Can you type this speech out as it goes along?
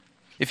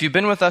If you've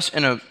been with us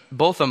in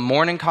both a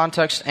morning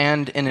context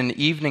and in an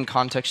evening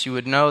context, you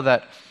would know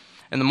that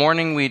in the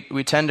morning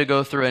we tend to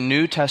go through a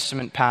New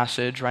Testament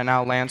passage. Right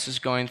now Lance is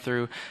going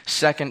through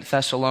 2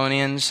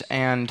 Thessalonians,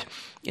 and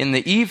in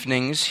the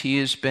evenings he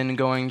has been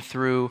going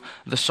through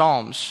the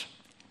Psalms.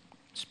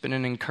 It's been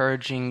an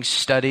encouraging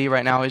study.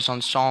 Right now he's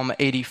on Psalm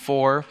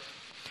 84.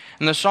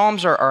 And the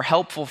Psalms are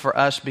helpful for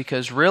us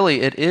because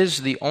really it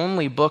is the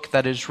only book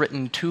that is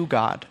written to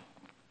God,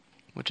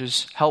 which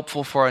is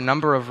helpful for a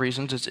number of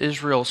reasons. It's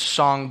Israel's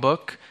song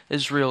book,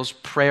 Israel's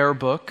prayer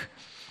book,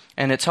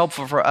 and it's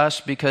helpful for us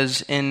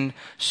because in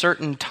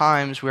certain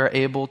times we are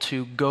able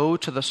to go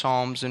to the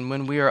Psalms, and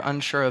when we are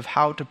unsure of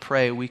how to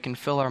pray, we can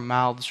fill our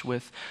mouths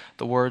with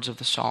the words of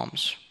the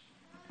Psalms.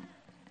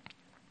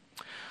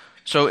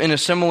 So in a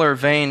similar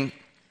vein,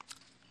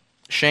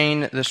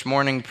 Shane this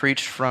morning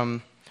preached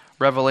from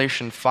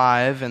Revelation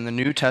 5 in the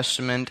New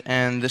Testament,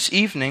 and this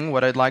evening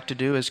what I'd like to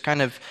do is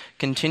kind of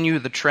continue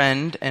the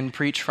trend and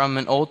preach from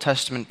an Old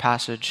Testament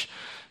passage.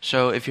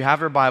 So if you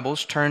have your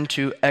Bibles, turn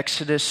to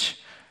Exodus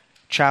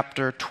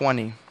chapter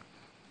 20.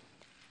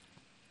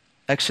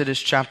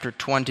 Exodus chapter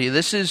 20.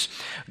 This is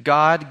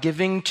God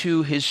giving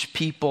to his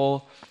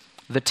people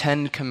the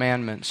 10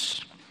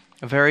 Commandments.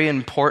 A very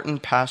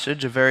important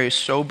passage, a very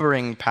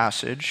sobering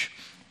passage.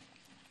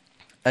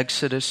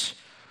 Exodus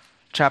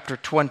chapter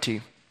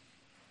 20.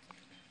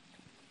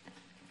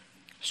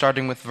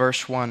 Starting with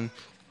verse 1.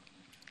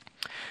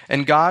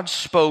 And God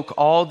spoke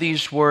all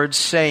these words,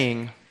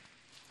 saying,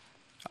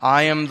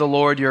 I am the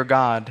Lord your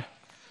God,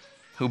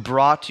 who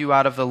brought you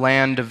out of the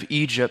land of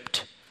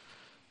Egypt,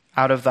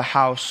 out of the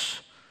house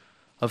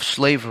of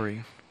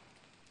slavery.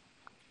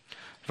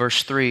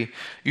 Verse 3.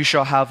 You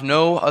shall have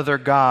no other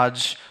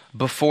gods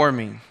before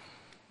me.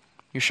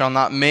 You shall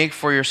not make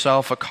for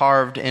yourself a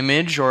carved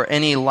image or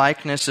any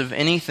likeness of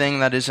anything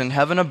that is in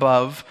heaven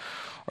above,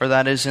 or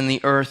that is in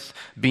the earth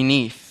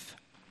beneath,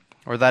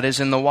 or that is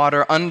in the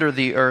water under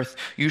the earth.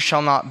 You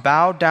shall not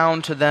bow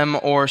down to them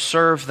or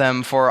serve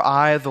them, for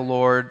I, the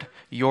Lord,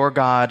 your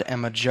God,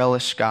 am a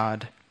jealous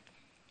God,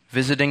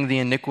 visiting the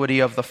iniquity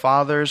of the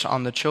fathers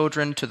on the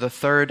children to the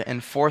third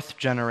and fourth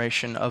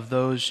generation of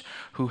those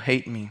who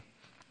hate me,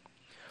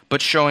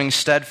 but showing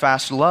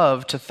steadfast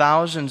love to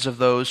thousands of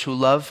those who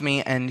love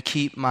me and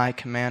keep my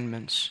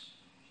commandments.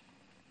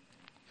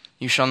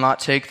 You shall not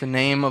take the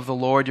name of the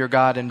Lord your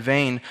God in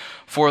vain,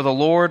 for the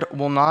Lord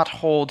will not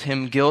hold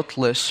him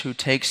guiltless who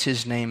takes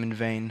his name in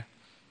vain.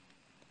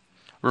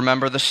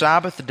 Remember the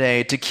Sabbath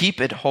day to keep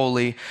it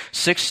holy.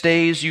 6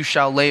 days you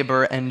shall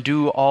labor and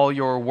do all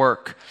your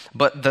work,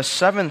 but the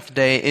seventh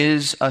day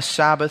is a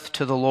Sabbath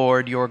to the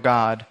Lord your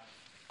God.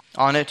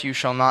 On it you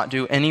shall not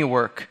do any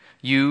work,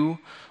 you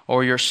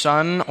or your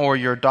son or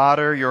your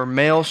daughter, your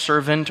male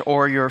servant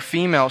or your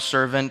female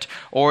servant,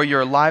 or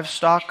your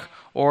livestock,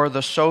 or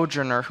the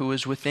sojourner who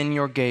is within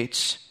your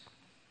gates.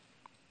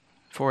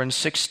 For in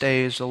 6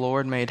 days the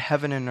Lord made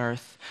heaven and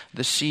earth,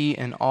 the sea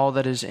and all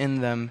that is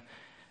in them,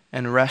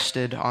 and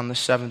rested on the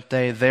seventh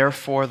day.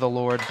 Therefore the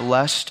Lord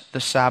blessed the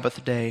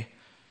Sabbath day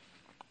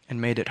and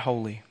made it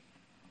holy.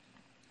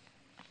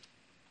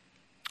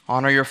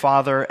 Honor your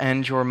father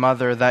and your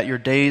mother, that your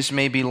days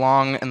may be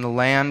long in the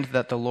land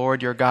that the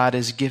Lord your God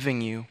is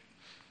giving you.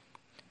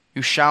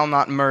 You shall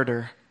not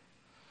murder.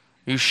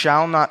 You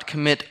shall not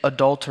commit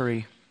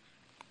adultery.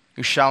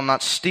 You shall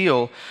not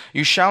steal.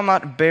 You shall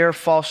not bear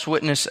false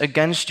witness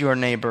against your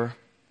neighbor.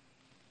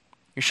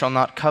 You shall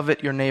not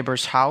covet your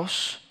neighbor's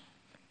house.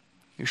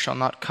 You shall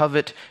not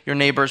covet your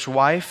neighbor's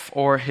wife,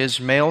 or his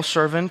male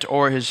servant,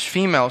 or his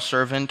female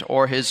servant,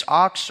 or his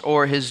ox,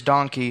 or his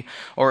donkey,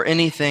 or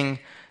anything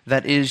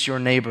that is your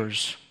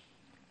neighbor's.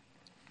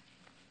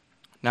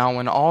 Now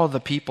when all the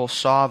people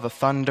saw the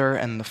thunder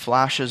and the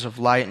flashes of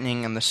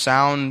lightning and the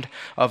sound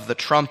of the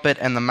trumpet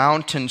and the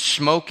mountain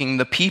smoking,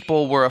 the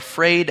people were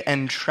afraid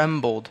and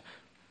trembled.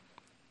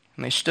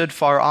 And they stood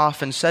far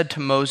off and said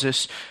to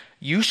Moses,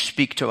 You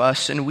speak to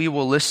us and we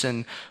will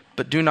listen,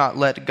 but do not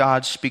let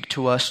God speak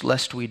to us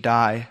lest we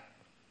die.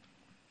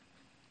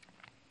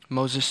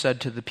 Moses said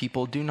to the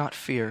people, Do not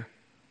fear,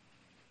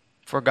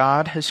 for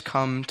God has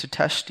come to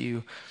test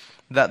you,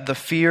 that the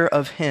fear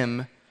of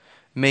him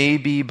may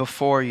be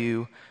before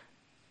you,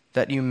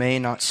 that you may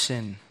not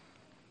sin.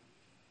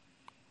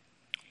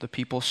 The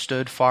people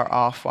stood far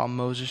off while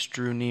Moses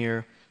drew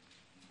near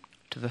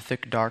to the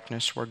thick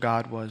darkness where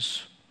God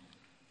was.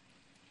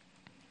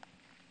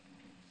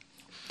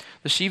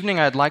 This evening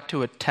I'd like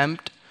to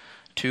attempt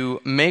to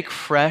make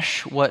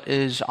fresh what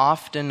is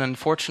often,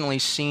 unfortunately,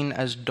 seen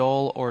as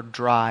dull or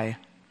dry,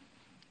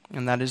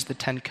 and that is the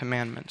 10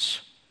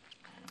 Commandments.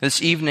 This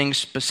evening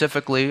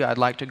specifically, I'd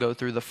like to go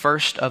through the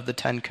first of the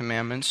 10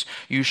 Commandments.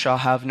 You shall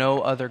have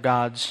no other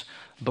gods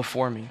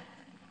before me.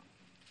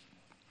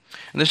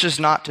 And this is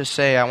not to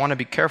say, I want to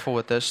be careful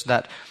with this,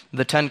 that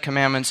the 10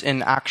 Commandments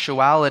in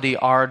actuality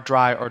are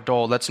dry or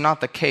dull. That's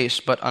not the case,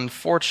 but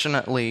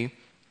unfortunately,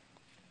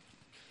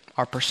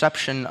 our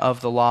perception of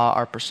the law,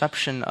 our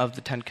perception of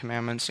the 10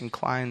 Commandments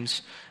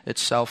inclines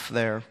itself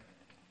there.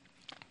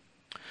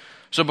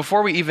 So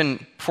before we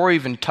even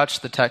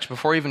touch the text,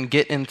 before we even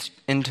get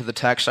into the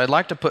text, I'd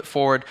like to put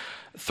forward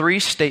 3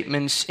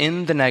 statements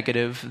in the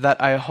negative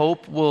that I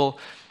hope will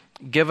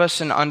give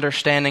us an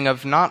understanding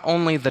of not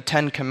only the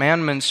 10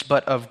 Commandments,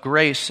 but of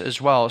grace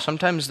as well.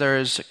 Sometimes there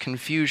is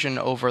confusion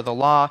over the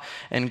law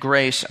and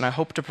grace, and I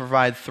hope to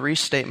provide 3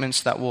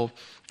 statements that will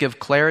give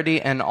clarity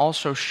and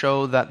also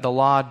show that the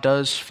law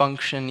does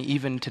function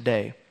even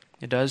today.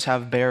 It does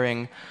have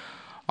bearing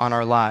on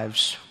our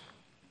lives.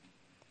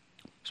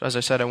 So as I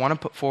said, I want to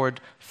put forward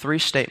 3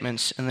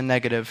 statements in the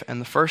negative, and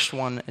the first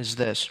one is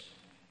this: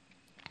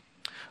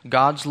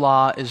 God's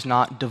law is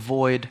not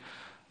devoid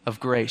of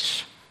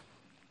grace.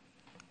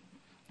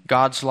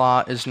 God's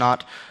law is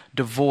not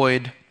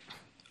devoid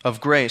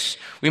of grace.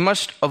 We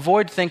must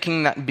avoid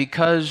thinking that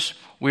because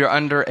we are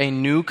under a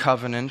new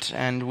covenant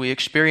and we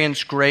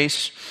experience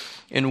grace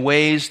in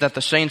ways that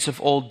the saints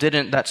of old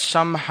didn't, that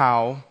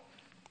somehow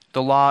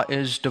the law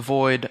is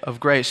devoid of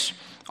grace.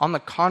 On the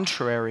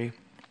contrary,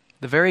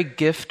 the very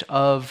gift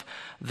of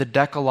the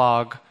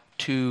Decalogue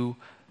to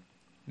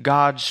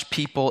God's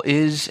people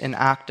is an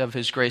act of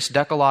His grace.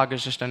 Decalogue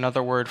is just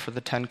another word for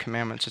the 10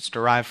 Commandments. It's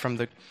derived from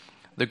the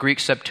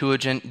Greek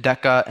Septuagint,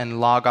 deca and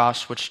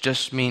logos, which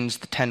just means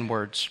the 10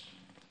 words.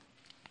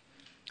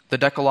 The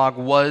Decalogue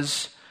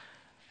was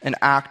an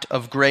act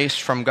of grace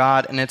from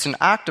God, and it's an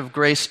act of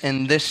grace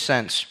in this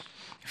sense.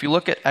 If you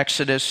look at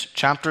Exodus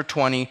chapter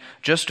 20,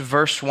 just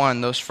verse 1,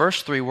 those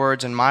first 3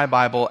 words in my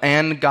Bible,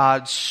 and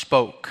God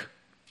spoke.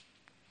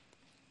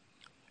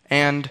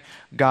 And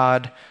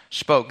God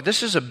spoke.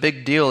 This is a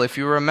big deal. If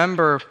you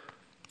remember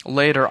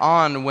later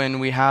on when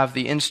we have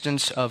the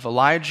instance of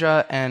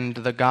Elijah and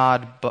the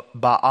god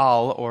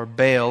Baal, or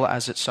Baal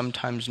as it's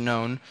sometimes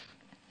known,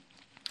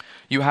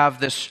 you have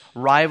this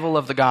rival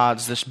of the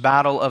gods, this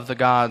battle of the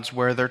gods,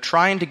 where they're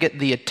trying to get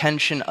the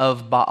attention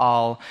of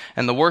Baal,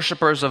 and the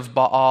worshipers of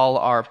Baal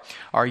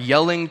are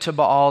yelling to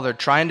Baal. They're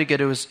trying to get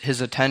his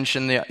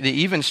attention. They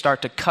even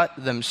start to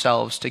cut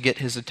themselves to get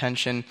his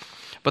attention.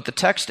 But the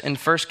text in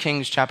 1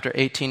 Kings chapter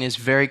 18 is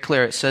very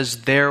clear. It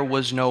says, there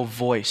was no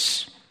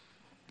voice.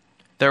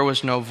 There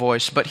was no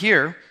voice. But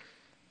here,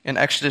 in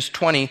Exodus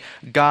 20,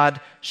 God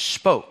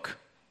spoke.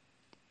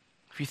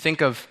 If you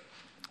think of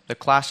the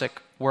classic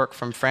work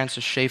from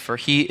Francis Schaeffer,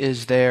 He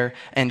is there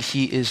and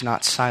He is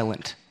not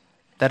silent.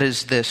 That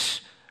is this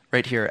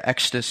right here,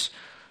 Exodus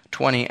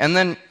 20. And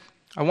then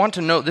I want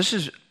to note, this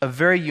is a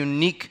very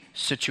unique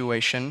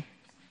situation.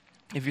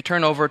 If you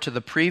turn over to the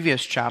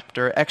previous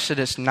chapter,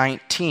 Exodus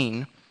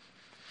 19,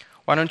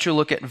 why don't you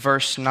look at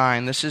verse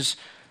 9? This is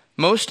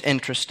most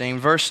interesting.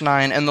 Verse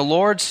 9, and the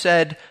Lord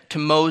said to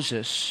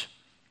Moses,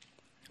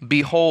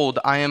 behold,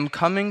 I am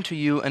coming to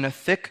you in a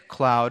thick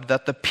cloud,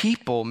 that the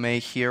people may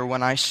hear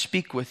when I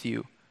speak with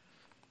you,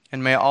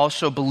 and may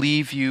also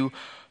believe you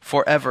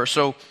forever.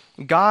 So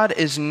God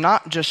is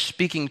not just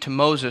speaking to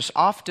Moses.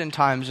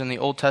 Oftentimes in the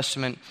Old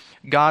Testament,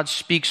 God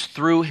speaks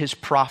through His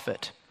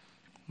prophet.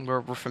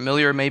 We're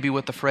familiar maybe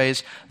with the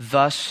phrase,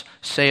 thus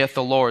saith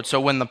the Lord. So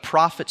when the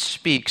prophet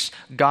speaks,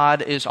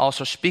 God is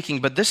also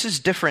speaking. But this is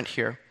different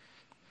here.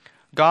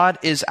 God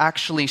is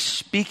actually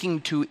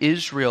speaking to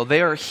Israel.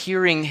 They are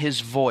hearing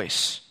His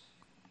voice.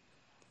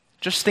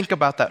 Just think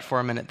about that for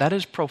a minute. That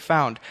is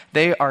profound.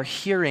 They are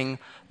hearing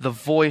the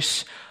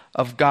voice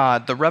of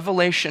God. The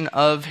revelation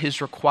of His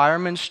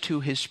requirements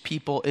to His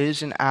people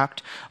is an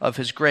act of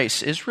His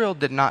grace. Israel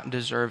did not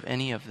deserve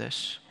any of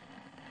this.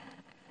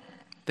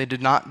 They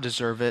did not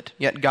deserve it,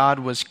 yet God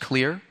was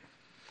clear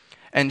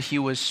and He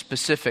was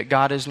specific.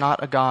 God is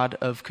not a God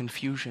of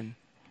confusion.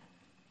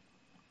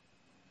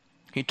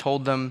 He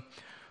told them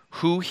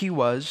who He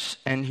was,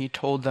 and He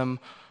told them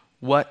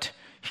what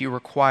He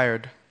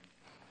required.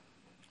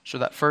 So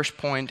that first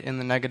point in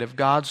the negative,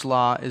 God's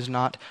law is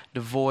not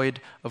devoid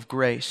of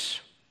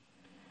grace.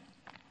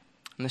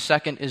 And the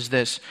second is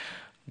this: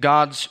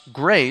 God's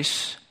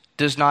grace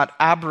does not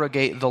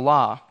abrogate the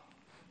law.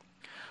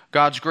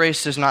 God's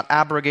grace does not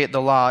abrogate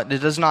the law. It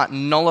does not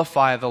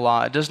nullify the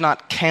law. It does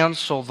not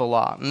cancel the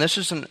law. And this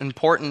is an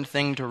important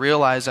thing to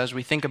realize as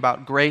we think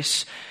about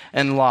grace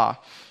and law.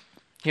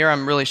 Here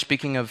I'm really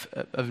speaking of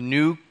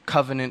new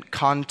covenant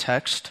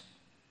context.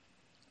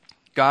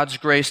 God's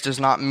grace does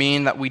not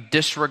mean that we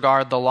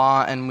disregard the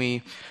law and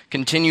we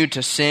continue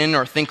to sin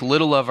or think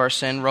little of our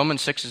sin.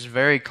 Romans 6 is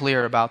very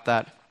clear about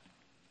that.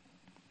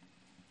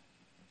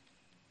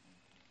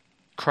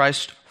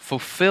 Christ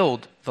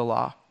fulfilled the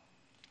law.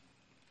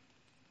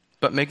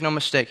 But make no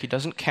mistake, He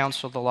doesn't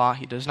cancel the law.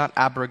 He does not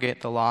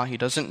abrogate the law. He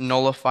doesn't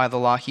nullify the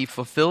law. He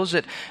fulfills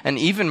it. And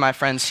even, my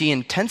friends, He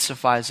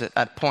intensifies it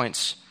at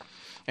points.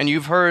 And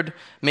you've heard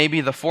maybe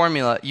the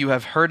formula, you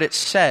have heard it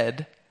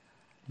said,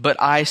 but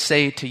I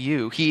say to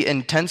you. He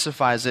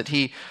intensifies it.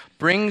 He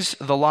brings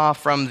the law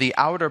from the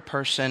outer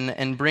person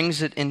and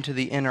brings it into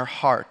the inner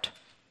heart.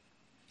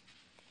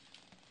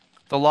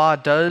 The law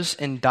does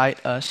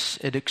indict us.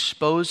 It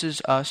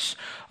exposes us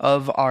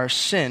of our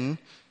sin.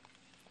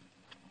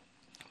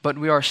 But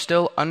we are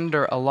still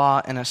under a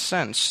law in a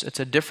sense.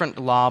 It's a different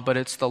law, but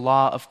it's the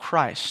law of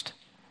Christ.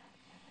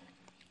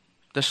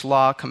 This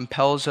law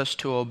compels us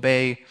to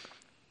obey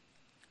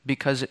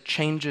because it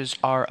changes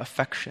our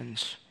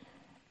affections.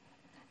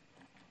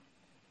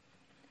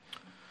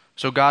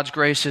 So God's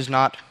grace is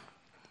not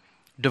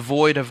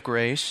devoid of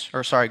grace,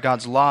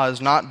 God's law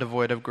is not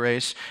devoid of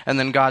grace, and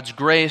then God's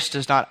grace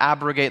does not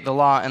abrogate the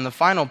law. And the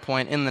final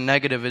point in the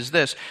negative is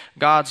this: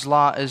 God's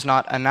law is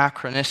not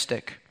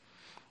anachronistic.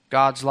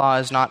 God's law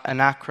is not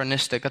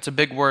anachronistic. That's a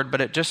big word, but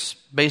it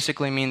just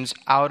basically means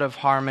out of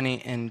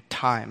harmony in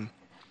time.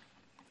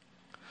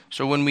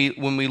 So when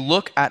we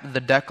look at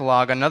the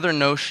Decalogue, another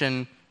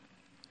notion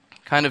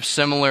kind of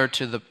similar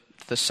to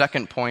the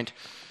second point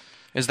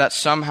is that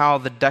somehow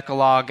the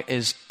Decalogue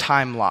is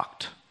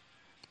time-locked,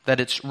 that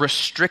it's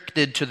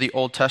restricted to the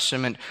Old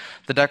Testament.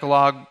 The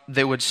Decalogue,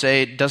 they would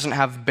say, doesn't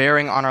have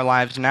bearing on our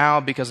lives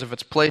now because of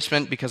its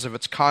placement, because of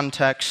its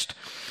context.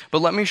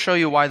 But let me show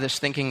you why this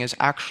thinking is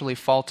actually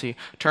faulty.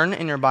 Turn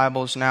in your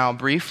Bibles now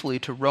briefly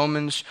to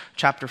Romans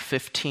chapter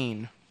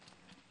 15.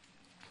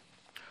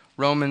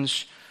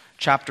 Romans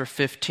chapter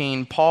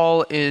 15.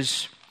 Paul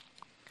is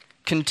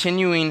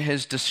continuing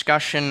his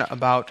discussion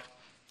about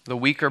the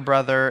weaker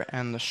brother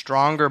and the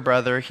stronger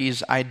brother.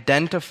 He's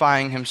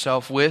identifying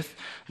himself with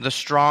the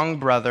strong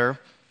brother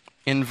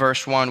in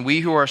verse 1. We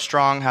who are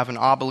strong have an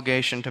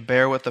obligation to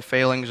bear with the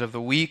failings of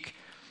the weak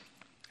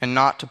and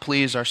not to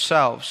please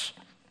ourselves.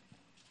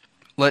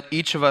 Let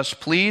each of us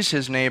please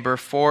his neighbor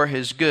for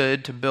his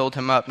good, to build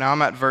him up. Now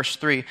I'm at verse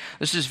 3.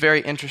 This is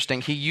very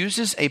interesting. He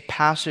uses a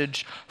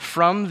passage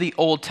from the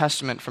Old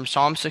Testament, from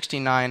Psalm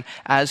 69,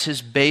 as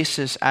his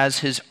basis, as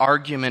his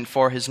argument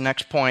for his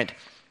next point.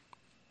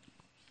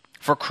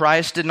 For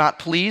Christ did not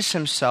please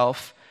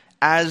himself,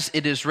 as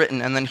it is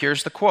written. And then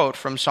here's the quote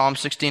from Psalm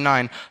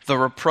 69. The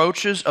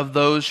reproaches of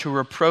those who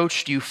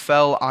reproached you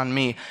fell on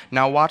me.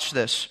 Now watch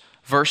this.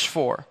 Verse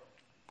 4.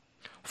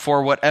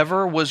 For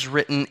whatever was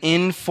written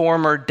in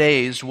former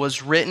days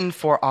was written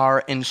for our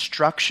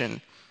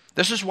instruction.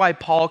 This is why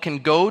Paul can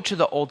go to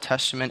the Old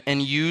Testament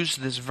and use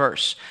this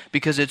verse,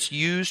 because it's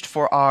used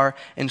for our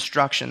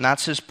instruction.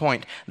 That's his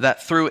point,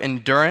 that through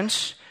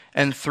endurance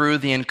and through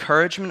the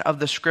encouragement of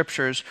the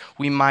Scriptures,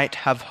 we might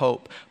have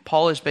hope.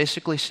 Paul is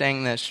basically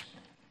saying this: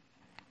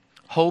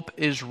 hope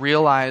is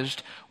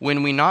realized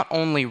when we not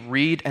only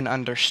read and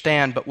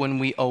understand, but when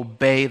we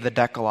obey the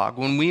Decalogue,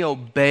 when we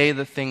obey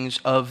the things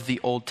of the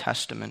Old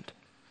Testament.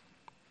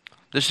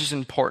 This is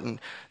important.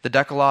 The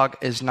Decalogue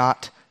is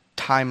not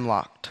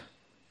time-locked.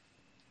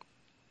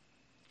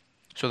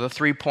 So the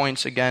 3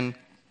 points again: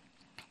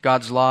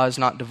 God's law is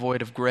not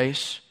devoid of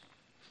grace.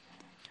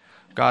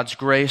 God's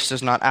grace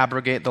does not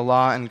abrogate the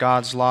law, and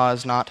God's law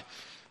is not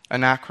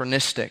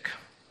anachronistic.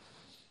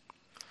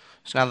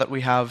 So now that we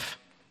have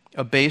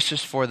a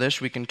basis for this,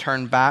 we can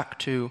turn back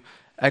to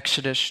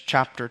Exodus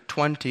chapter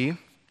 20,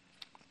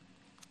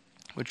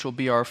 which will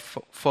be our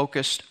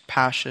focused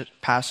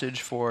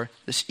passage for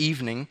this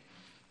evening.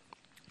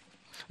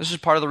 This is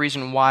part of the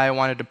reason why I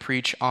wanted to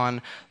preach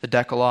on the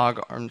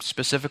Decalogue, or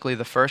specifically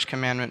the first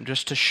commandment,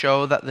 just to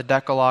show that the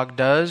Decalogue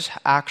does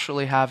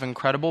actually have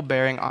incredible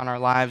bearing on our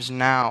lives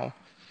now.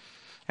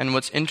 And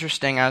what's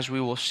interesting, as we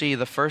will see,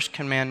 the first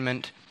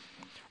commandment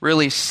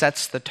really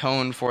sets the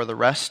tone for the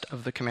rest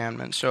of the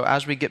commandments. So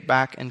as we get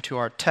back into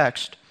our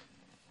text,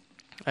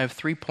 I have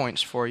 3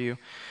 points for you.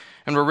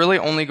 And we're really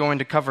only going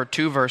to cover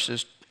 2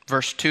 verses,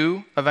 verse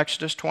 2 of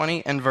Exodus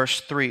 20 and verse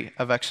 3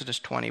 of Exodus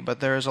 20. But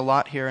there is a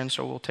lot here, and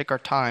so we'll take our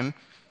time.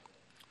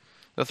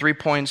 The 3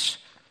 points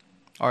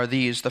are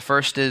these. The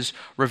first is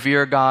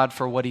revere God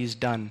for what he's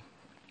done.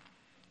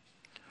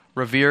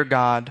 Revere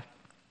God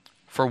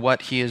for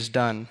what he has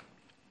done.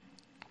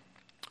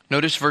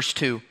 Notice verse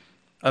 2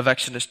 of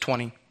Exodus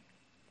 20.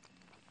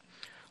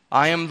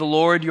 I am the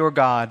Lord your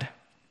God,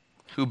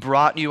 who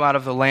brought you out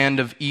of the land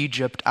of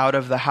Egypt, out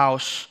of the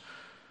house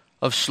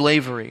of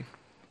slavery.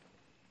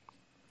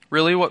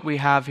 Really what we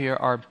have here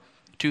are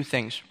 2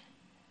 things.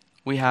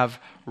 We have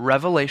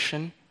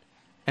revelation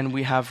and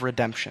we have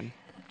redemption.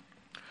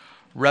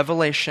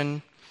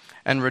 Revelation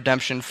and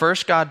redemption.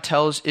 First, God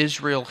tells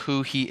Israel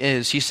who he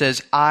is. He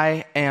says,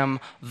 I am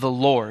the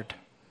Lord.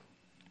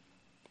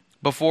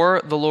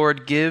 Before the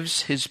Lord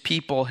gives his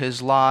people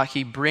his law,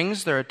 he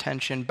brings their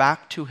attention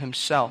back to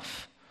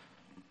himself.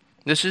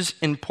 This is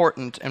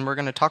important, and we're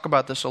going to talk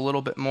about this a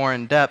little bit more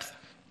in depth.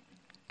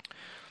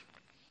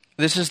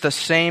 This is the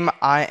same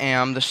I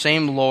am, the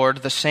same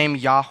Lord, the same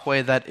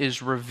Yahweh that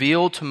is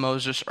revealed to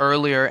Moses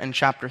earlier in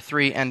chapter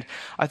 3. And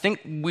I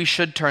think we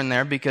should turn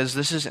there because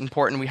this is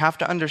important. We have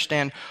to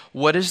understand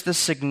what is the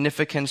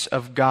significance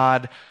of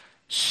God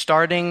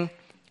starting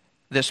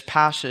this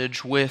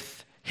passage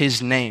with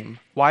his name.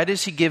 Why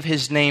does he give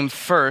his name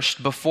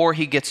first before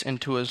he gets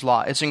into his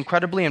law? It's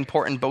incredibly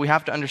important, but we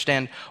have to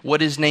understand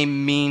what his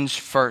name means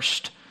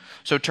first.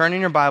 So turn in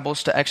your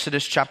Bibles to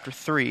Exodus chapter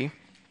 3.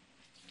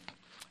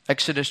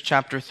 Exodus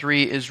chapter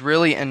 3 is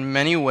really in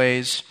many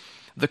ways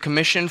the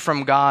commission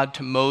from God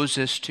to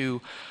Moses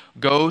to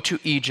go to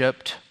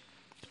Egypt,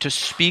 to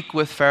speak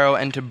with Pharaoh,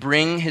 and to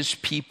bring his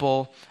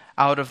people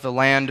out of the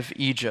land of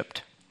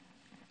Egypt.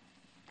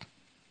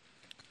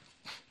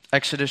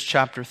 Exodus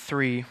chapter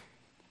 3.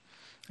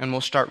 And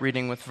we'll start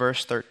reading with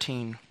verse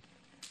 13.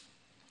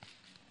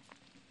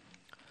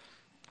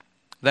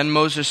 Then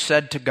Moses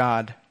said to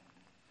God,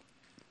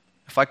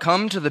 "If I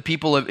come to the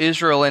people of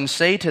Israel and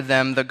say to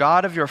them, 'The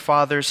God of your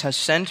fathers has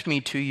sent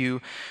me to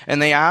you,'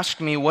 and they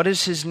ask me, 'What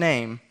is his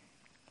name?'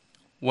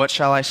 what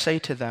shall I say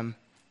to them?"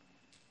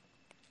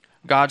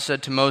 God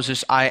said to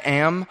Moses, "I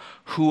am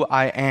who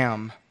I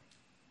am."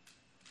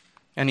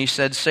 And he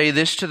said, "Say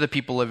this to the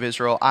people of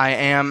Israel, 'I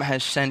am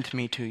has sent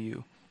me to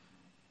you.'"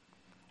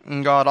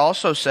 And God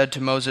also said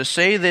to Moses,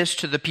 "Say this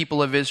to the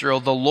people of Israel,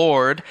 'The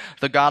Lord,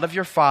 the God of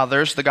your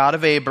fathers, the God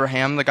of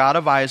Abraham, the God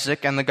of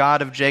Isaac, and the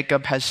God of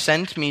Jacob has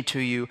sent me to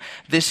you.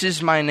 This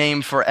is my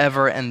name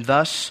forever, and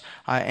thus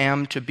I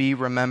am to be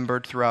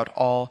remembered throughout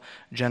all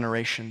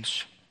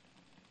generations."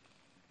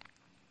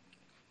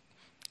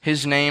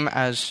 His name,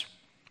 as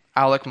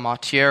Alec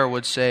Mottier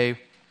would say,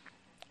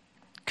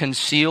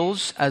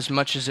 conceals as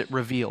much as it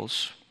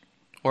reveals.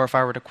 Or if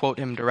I were to quote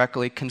him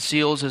directly,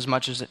 conceals as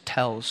much as it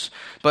tells.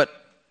 But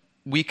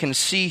we can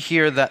see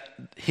here that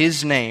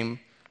his name,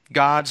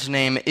 God's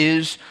name,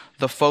 is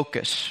the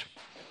focus.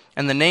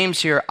 And the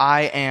names here,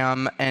 I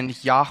am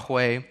and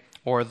Yahweh,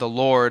 or the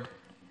Lord,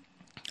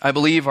 I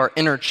believe are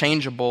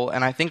interchangeable,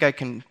 and I think I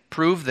can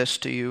prove this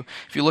to you.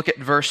 If you look at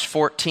verse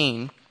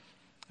 14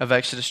 of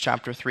Exodus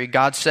chapter 3,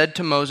 God said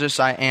to Moses,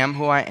 "I am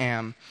who I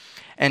am."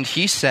 And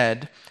he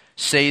said,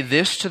 "Say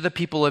this to the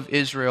people of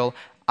Israel,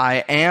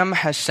 'I am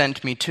has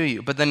sent me to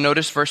you.'" But then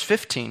notice verse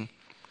 15.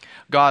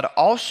 God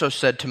also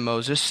said to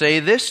Moses, "Say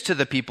this to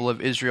the people of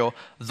Israel,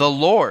 'The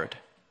Lord,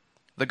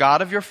 the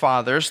God of your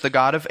fathers, the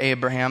God of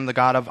Abraham, the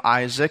God of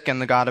Isaac,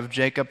 and the God of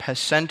Jacob has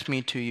sent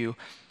me to you.'"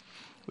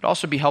 It would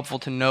also be helpful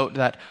to note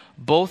that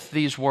both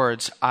these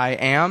words, "I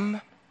am"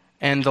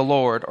 and "the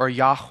Lord," or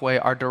Yahweh,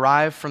 are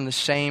derived from the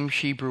same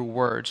Hebrew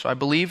word. So I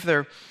believe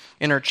they're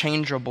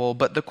interchangeable,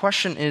 but the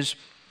question is,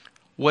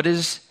 what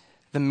is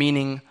the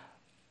meaning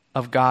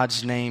of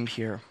God's name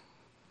here?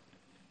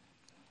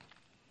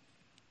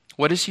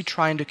 What is he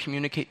trying to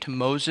communicate to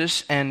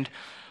Moses, and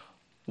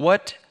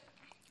what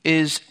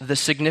is the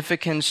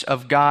significance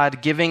of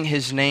God giving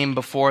his name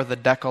before the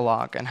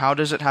Decalogue, and how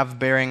does it have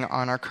bearing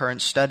on our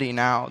current study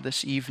now,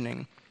 this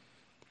evening?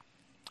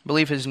 I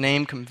believe his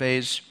name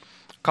conveys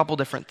a couple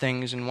different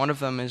things, and one of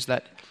them is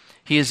that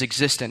he is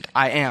existent.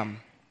 I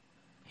am.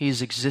 He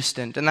is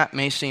existent, and that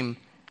may seem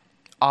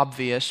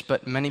obvious,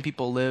 but many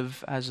people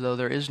live as though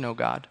there is no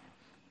God.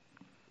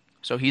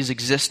 So he's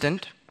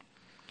existent.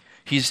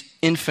 He's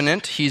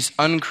infinite, he's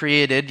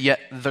uncreated, yet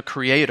the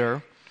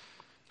creator.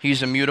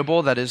 He's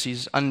immutable, that is,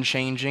 he's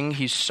unchanging,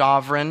 he's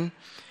sovereign,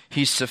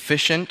 he's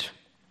sufficient.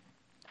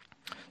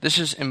 This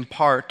is in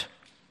part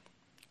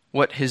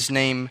what his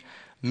name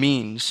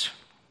means.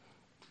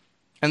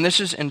 And this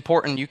is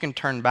important. You can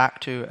turn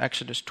back to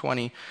Exodus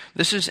 20.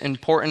 This is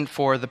important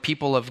for the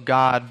people of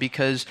God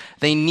because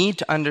they need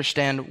to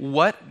understand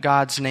what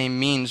God's name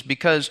means,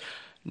 because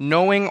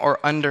knowing or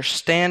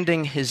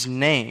understanding his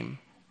name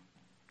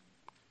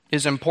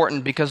is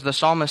important, because the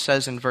psalmist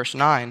says in verse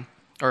 9,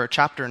 or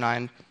chapter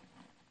 9,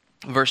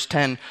 verse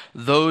 10,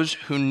 "Those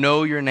who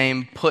know your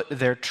name put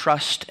their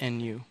trust in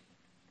you.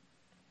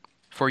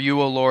 For you,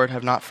 O Lord,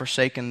 have not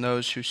forsaken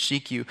those who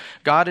seek you."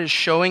 God is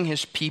showing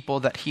his people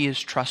that he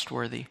is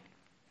trustworthy.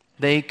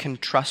 They can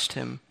trust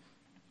him.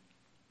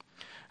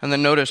 And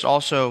then notice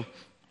also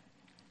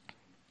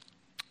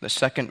the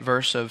second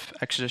verse of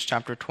Exodus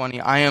chapter 20,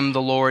 "I am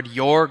the Lord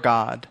your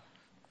God."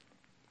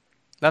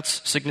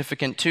 That's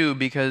significant too,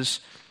 because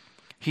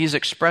he's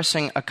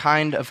expressing a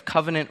kind of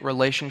covenant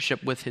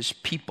relationship with his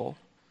people.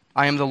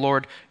 I am the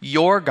Lord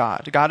your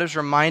God. God is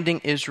reminding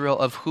Israel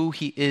of who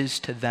he is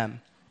to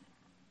them.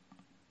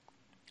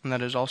 And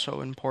that is also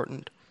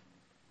important.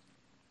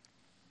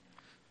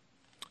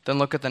 Then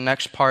look at the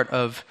next part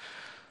of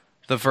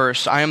the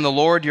verse. "I am the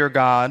Lord your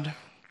God,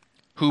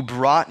 who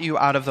brought you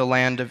out of the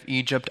land of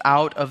Egypt,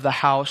 out of the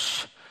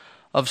house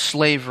of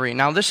slavery."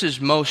 Now this is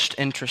most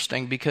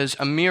interesting, because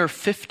a mere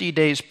 50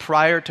 days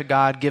prior to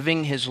God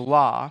giving his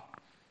law,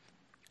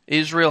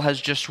 Israel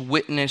has just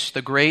witnessed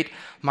the great,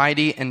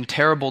 mighty, and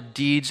terrible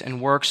deeds and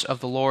works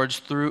of the Lord's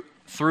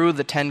through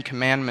the Ten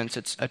Commandments.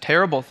 It's a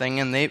terrible thing,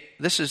 and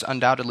this is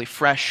undoubtedly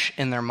fresh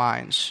in their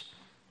minds.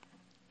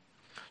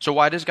 So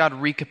why does God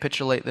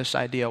recapitulate this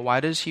idea? Why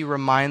does he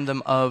remind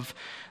them of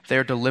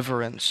their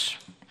deliverance?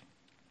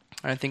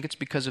 And I think it's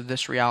because of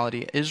this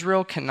reality.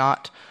 Israel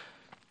cannot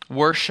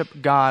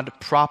worship God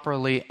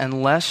properly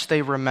unless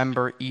they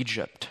remember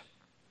Egypt.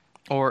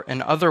 Or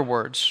in other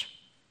words,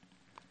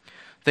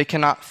 they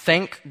cannot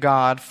thank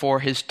God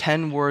for his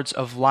 10 words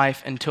of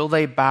life until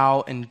they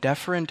bow in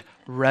deferent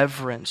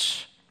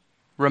reverence,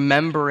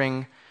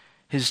 remembering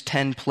his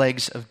 10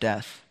 plagues of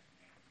death.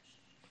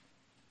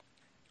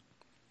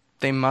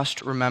 They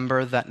must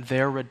remember that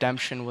their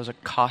redemption was a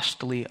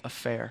costly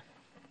affair.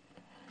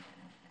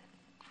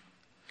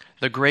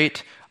 The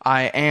great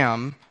I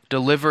Am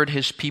delivered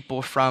his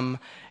people from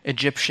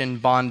Egyptian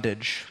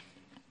bondage.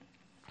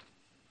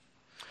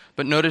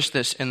 But notice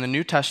this, in the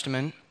New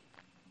Testament,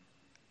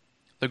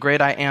 the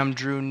great I Am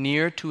drew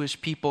near to his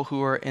people who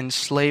were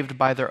enslaved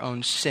by their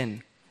own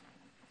sin.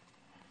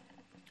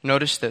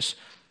 Notice this.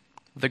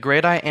 The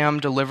great I Am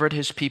delivered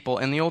his people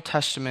in the Old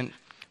Testament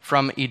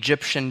from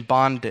Egyptian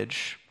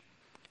bondage.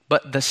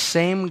 But the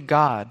same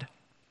God,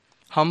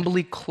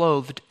 humbly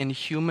clothed in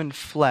human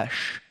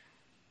flesh,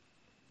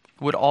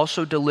 would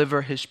also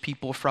deliver his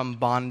people from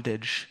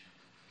bondage,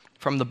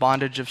 from the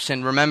bondage of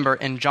sin. Remember,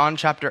 in John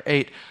chapter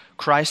 8,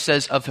 Christ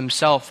says of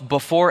himself,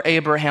 before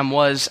Abraham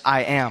was,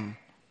 I am.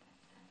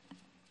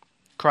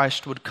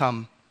 Christ would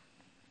come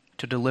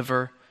to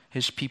deliver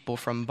his people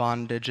from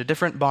bondage, a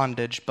different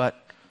bondage,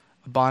 but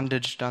a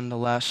bondage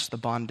nonetheless, the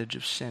bondage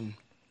of sin.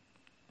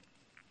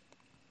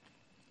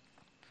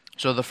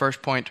 So the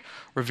first point,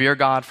 revere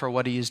God for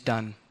what he has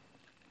done.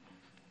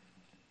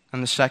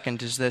 And the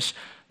second is this,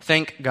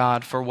 thank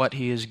God for what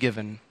he has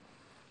given.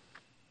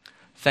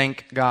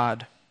 Thank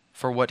God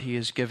for what he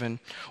has given.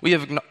 We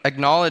have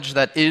acknowledged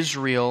that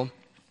Israel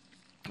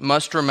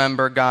must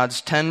remember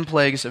God's 10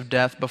 plagues of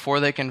death before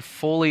they can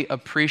fully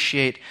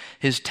appreciate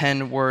his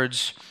 10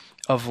 words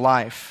of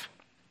life.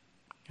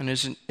 And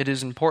it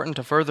is important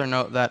to further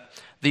note that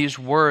these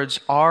words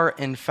are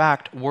in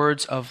fact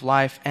words of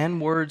life and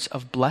words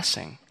of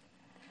blessing.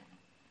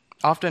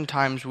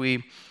 Oftentimes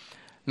we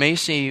may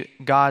see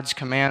God's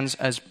commands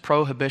as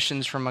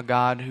prohibitions from a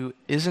God who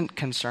isn't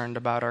concerned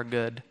about our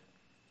good.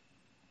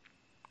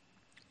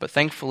 But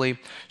thankfully,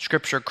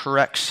 Scripture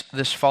corrects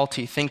this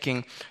faulty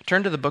thinking.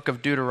 Turn to the book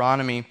of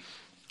Deuteronomy.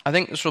 I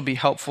think this will be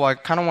helpful. I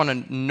kind of want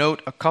to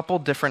note a couple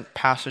different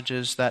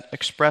passages that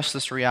express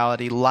this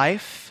reality.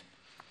 Life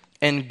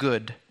and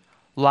good.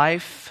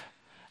 Life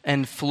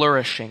and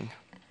flourishing.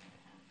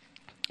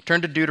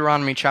 Turn to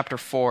Deuteronomy chapter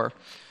 4.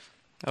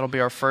 That'll be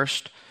our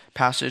first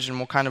passage, and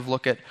we'll kind of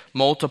look at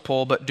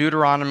multiple, but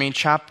Deuteronomy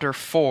chapter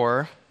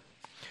 4,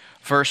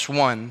 verse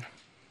 1.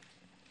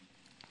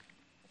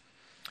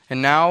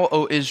 And now,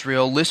 O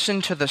Israel,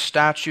 listen to the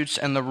statutes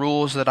and the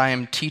rules that I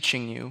am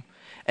teaching you,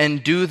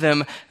 and do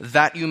them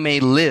that you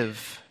may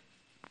live,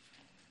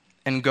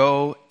 and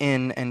go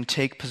in and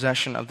take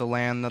possession of the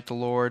land that the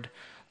Lord,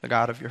 the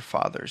God of your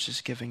fathers, is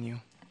giving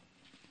you.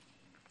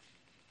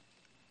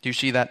 Do you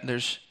see that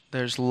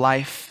there's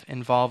life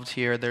involved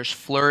here. There's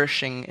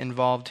flourishing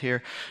involved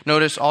here.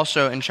 Notice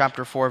also in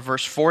chapter 4,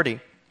 verse 40.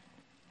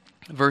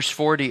 Verse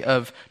 40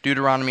 of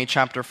Deuteronomy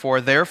chapter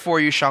 4, therefore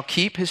you shall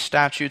keep his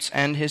statutes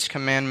and his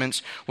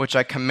commandments, which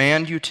I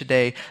command you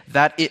today,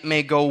 that it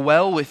may go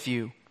well with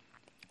you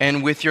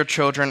and with your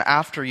children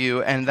after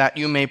you, and that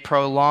you may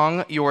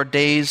prolong your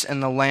days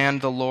in the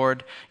land the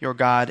Lord your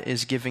God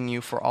is giving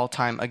you for all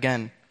time.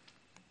 Again,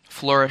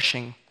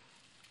 flourishing,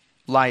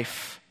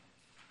 life.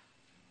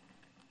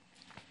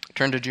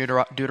 Turn to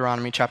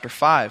Deuteronomy chapter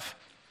 5.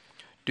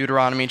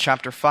 Deuteronomy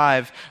chapter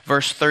 5,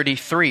 verse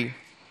 33.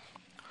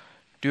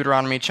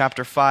 Deuteronomy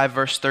chapter 5,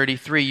 verse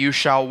 33. You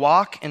shall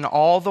walk in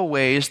all the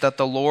ways that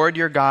the Lord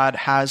your God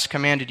has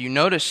commanded you.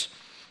 Notice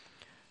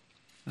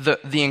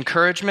the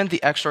encouragement,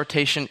 the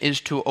exhortation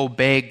is to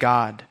obey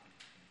God.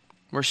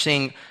 We're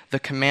seeing the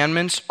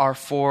commandments are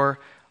for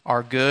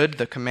our good.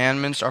 The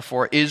commandments are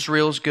for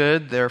Israel's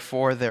good.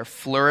 Therefore, they're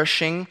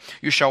flourishing.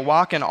 You shall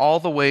walk in all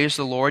the ways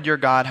the Lord your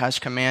God has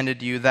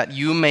commanded you, that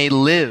you may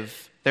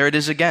live. There it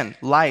is again,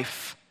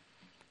 life.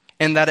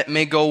 And that it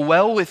may go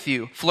well with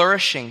you,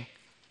 flourishing.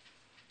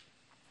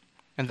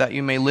 And that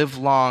you may live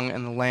long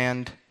in the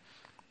land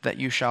that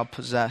you shall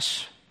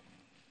possess.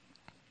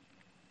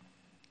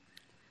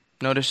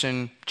 Notice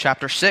in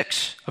chapter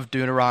 6 of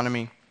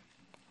Deuteronomy,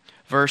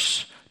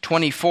 verse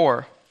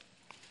 24.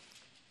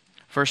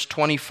 Verse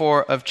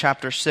 24 of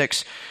chapter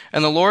 6.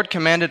 And the Lord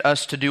commanded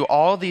us to do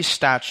all these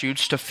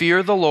statutes, to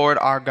fear the Lord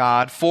our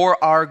God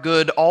for our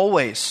good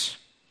always,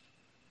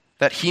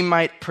 that he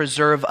might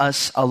preserve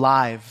us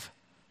alive,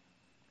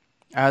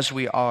 as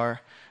we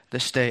are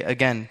this day.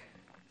 Again,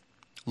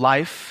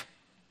 life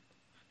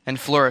and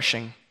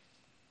flourishing.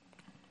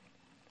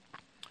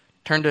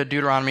 Turn to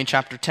Deuteronomy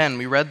chapter 10.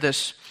 We read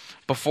this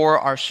before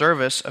our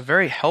service, a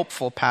very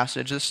helpful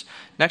passage. This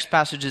next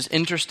passage is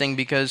interesting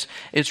because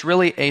it's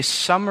really a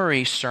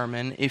summary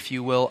sermon, if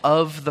you will,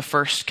 of the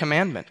first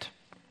commandment.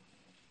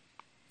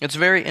 It's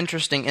very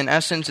interesting. In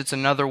essence, it's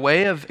another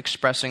way of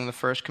expressing the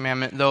first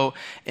commandment, though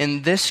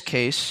in this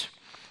case,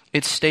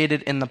 it's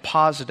stated in the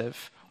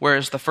positive,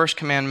 whereas the first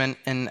commandment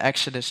in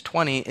Exodus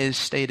 20 is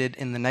stated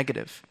in the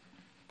negative.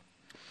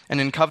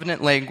 And in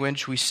covenant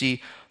language, we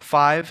see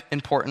 5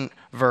 important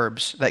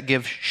verbs that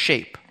give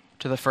shape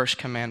to the first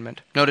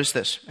commandment. Notice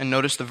this, and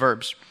notice the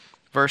verbs.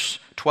 Verse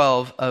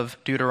 12 of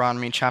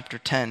Deuteronomy chapter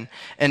 10.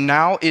 And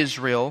now,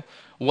 Israel,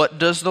 what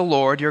does the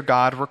Lord your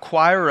God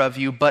require of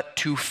you but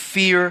to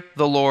fear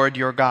the Lord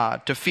your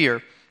God? To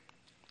fear.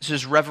 This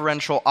is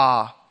reverential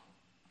awe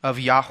of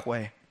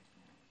Yahweh.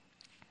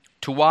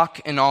 To walk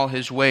in all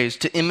his ways,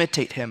 to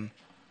imitate him.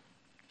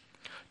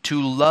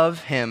 To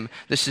love him.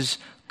 This is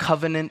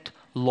covenant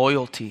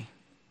loyalty.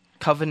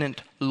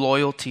 Covenant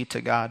loyalty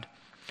to God.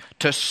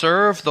 To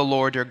serve the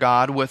Lord your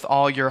God with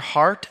all your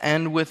heart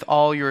and with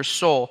all your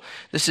soul.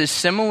 This is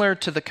similar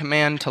to the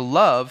command to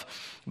love,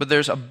 but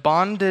there's a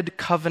bonded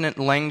covenant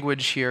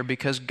language here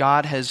because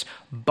God has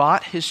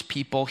bought his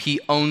people. He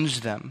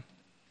owns them.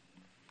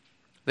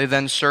 They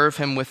then serve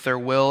him with their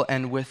will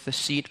and with the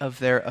seat of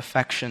their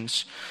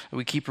affections.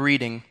 We keep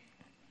reading.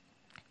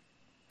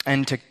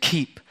 And to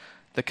keep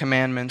the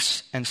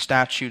commandments and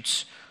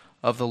statutes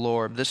of the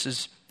Lord. This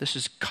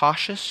is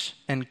cautious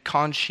and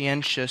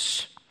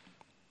conscientious.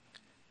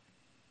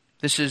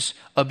 This is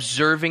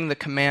observing the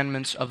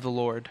commandments of the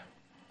Lord.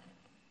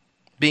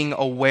 Being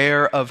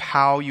aware of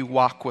how you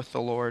walk with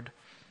the Lord.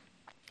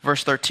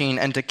 Verse 13,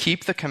 and to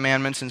keep the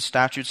commandments and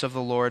statutes of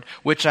the Lord,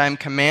 which I am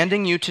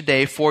commanding you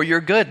today for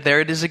your good. There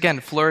it is again,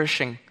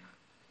 flourishing.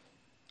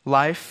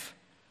 Life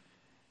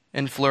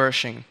and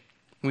flourishing.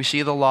 We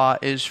see the law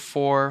is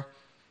for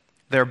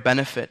their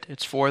benefit.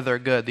 It's for their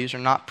good. These are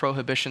not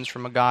prohibitions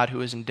from a God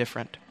who is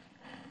indifferent.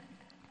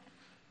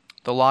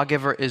 The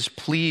lawgiver is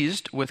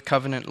pleased with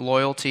covenant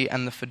loyalty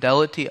and the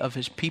fidelity of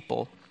his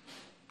people.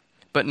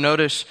 But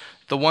notice,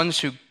 the ones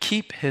who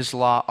keep his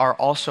law are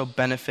also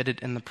benefited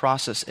in the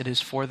process. It is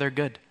for their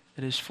good.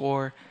 It is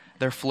for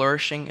their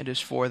flourishing. It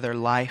is for their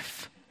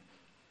life.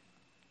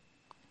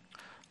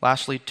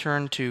 Lastly,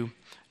 turn to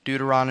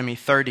Deuteronomy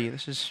 30.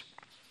 This is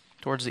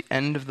towards the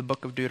end of the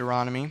book of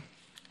Deuteronomy.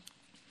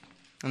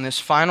 And this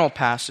final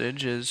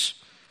passage is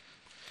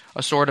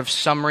a sort of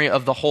summary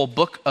of the whole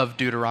book of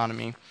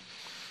Deuteronomy.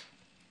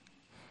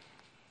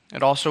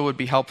 It also would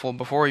be helpful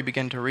before we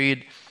begin to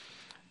read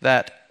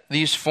that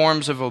these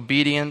forms of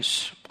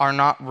obedience are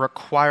not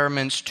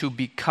requirements to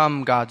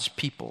become God's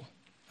people.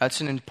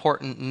 That's an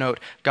important note.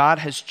 God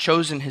has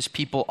chosen his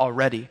people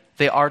already.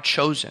 They are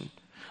chosen.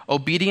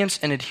 Obedience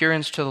and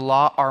adherence to the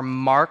law are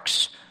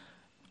marks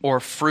or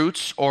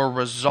fruits or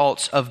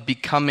results of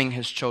becoming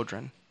his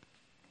children.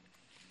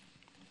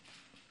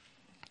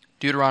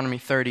 Deuteronomy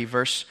 30,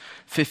 verse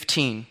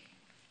 15.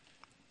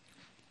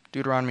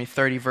 Deuteronomy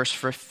 30, verse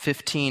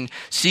 15.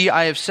 See,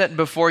 I have set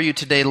before you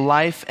today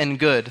life and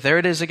good. There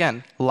it is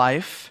again.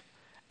 Life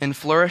and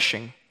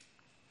flourishing.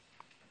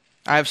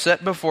 I have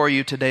set before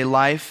you today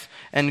life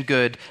and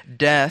good,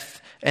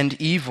 death and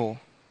evil.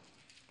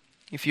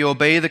 If you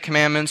obey the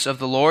commandments of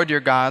the Lord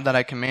your God that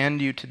I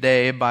command you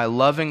today by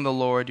loving the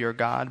Lord your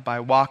God, by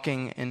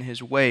walking in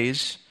his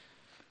ways,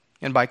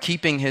 and by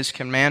keeping his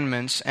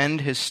commandments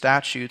and his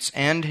statutes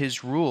and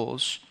his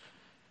rules,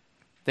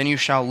 then you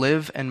shall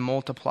live and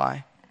multiply.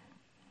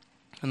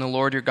 And the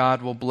Lord your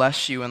God will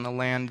bless you in the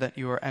land that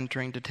you are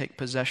entering to take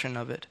possession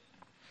of it.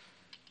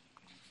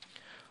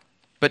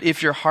 But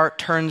if your heart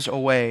turns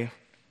away,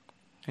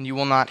 and you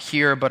will not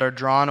hear, but are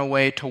drawn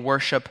away to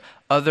worship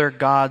other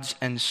gods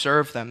and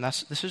serve them.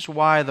 This is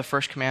why the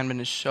first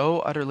commandment is so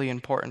utterly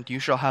important. You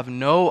shall have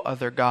no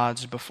other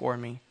gods before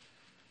me.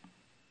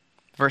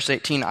 Verse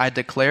 18, I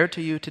declare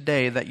to you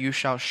today that you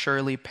shall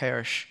surely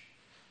perish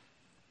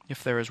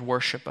if there is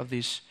worship of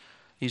these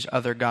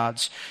other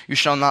gods. You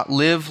shall not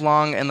live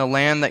long in the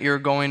land that you're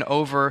going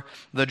over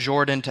the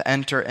Jordan to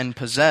enter and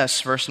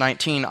possess. Verse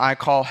 19, I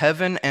call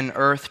heaven and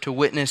earth to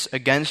witness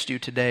against you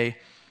today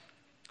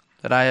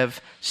that I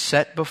have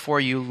set before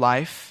you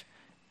life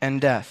and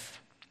death,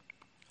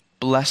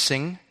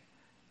 blessing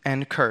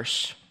and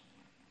curse.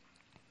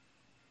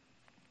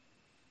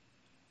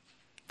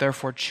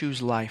 Therefore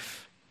choose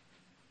life,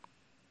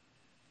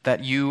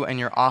 that you and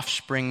your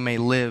offspring may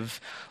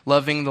live,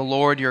 loving the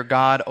Lord your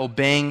God,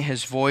 obeying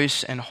his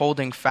voice and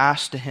holding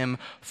fast to him,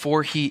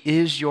 for he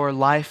is your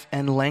life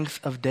and length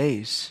of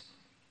days,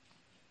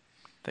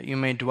 that you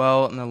may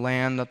dwell in the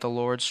land that the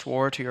Lord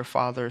swore to your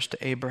fathers, to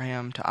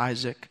Abraham, to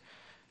Isaac,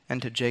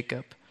 and to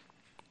Jacob,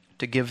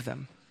 to give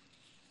them.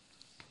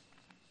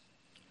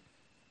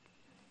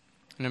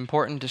 An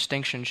important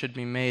distinction should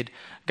be made.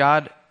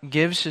 God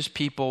gives his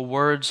people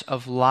words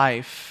of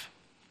life,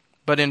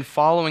 but in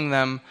following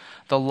them,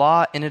 the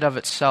law in and of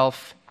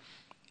itself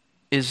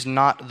is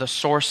not the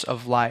source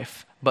of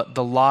life, but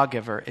the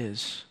lawgiver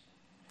is.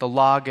 The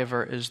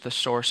lawgiver is the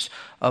source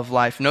of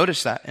life.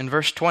 Notice that in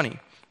verse 20.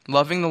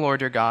 Loving the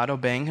Lord your God,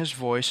 obeying his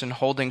voice, and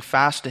holding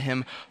fast to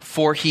him,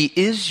 for he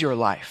is your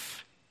life.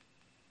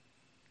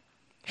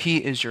 He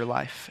is your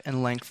life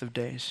and length of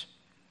days.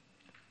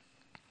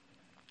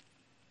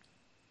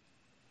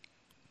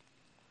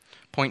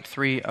 Point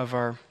 3 of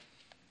our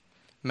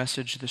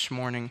message this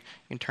morning,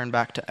 you can turn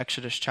back to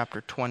Exodus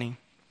chapter 20.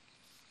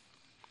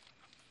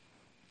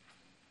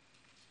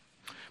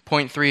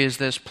 Point 3 is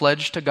this: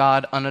 pledge to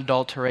God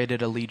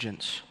unadulterated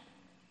allegiance.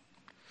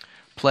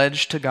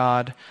 Pledge to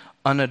God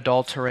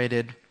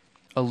unadulterated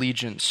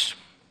allegiance.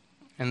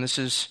 And this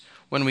is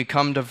when we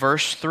come to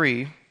verse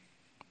 3,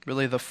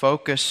 really the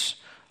focus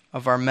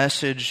of our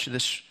message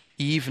this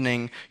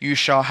evening. You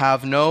shall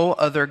have no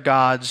other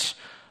gods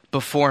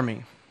before me.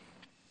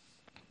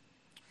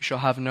 You shall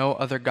have no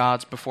other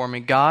gods before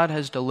me. God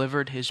has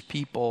delivered his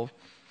people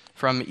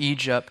from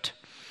Egypt,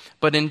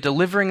 but in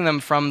delivering them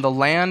from the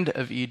land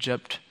of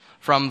Egypt,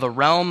 from the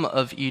realm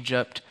of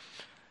Egypt,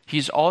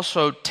 he's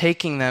also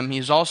delivering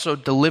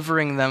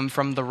them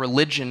from the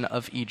religion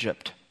of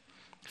Egypt.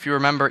 If you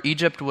remember,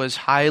 Egypt was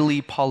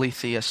highly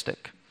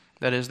polytheistic.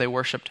 That is, they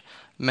worshipped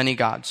many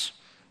gods.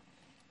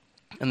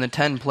 And the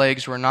 10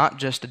 plagues were not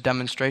just a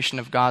demonstration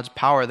of God's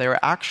power. They were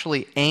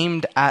actually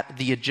aimed at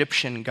the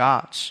Egyptian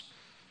gods.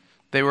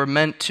 They were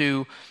meant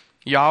to,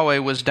 Yahweh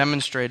was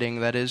demonstrating,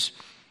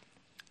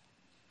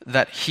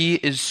 that he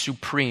is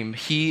supreme.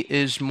 He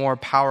is more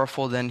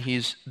powerful than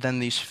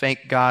these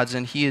fake gods,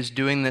 and he is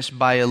doing this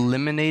by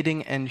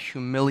eliminating and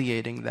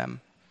humiliating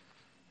them.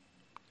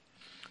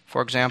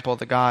 For example,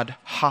 the god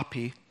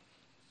Hapi,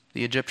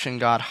 the Egyptian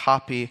god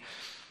Hapi,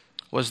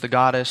 was the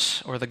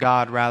goddess, or the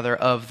god rather,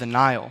 of the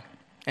Nile.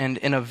 And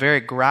in a very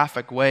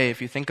graphic way,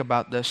 if you think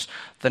about this,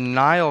 the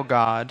Nile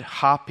god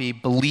Hapi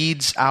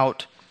bleeds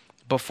out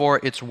before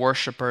its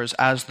worshippers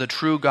as the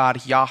true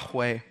God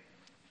Yahweh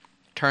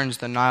turns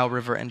the Nile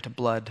River into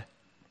blood.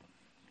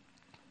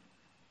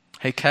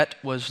 Heket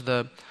was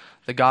the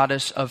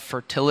goddess of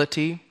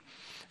fertility.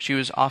 She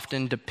was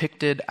often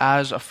depicted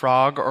as a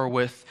frog or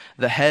with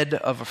the head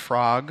of a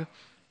frog.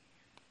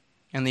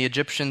 And the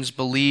Egyptians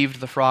believed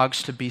the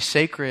frogs to be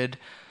sacred,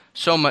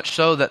 so much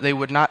so that they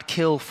would not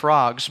kill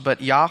frogs, but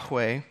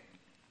Yahweh,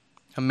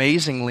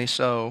 amazingly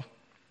so,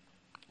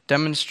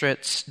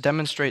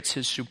 demonstrates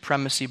his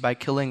supremacy by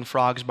killing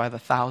frogs by the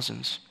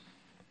thousands.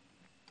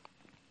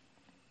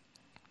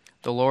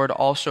 The Lord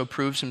also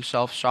proves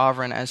himself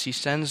sovereign as he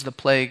sends the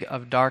plague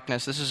of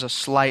darkness. This is a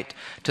slight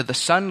to the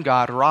sun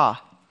god Ra.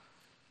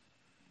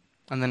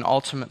 And then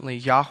ultimately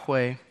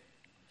Yahweh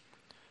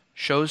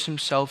shows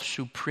himself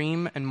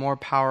supreme and more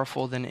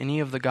powerful than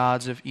any of the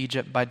gods of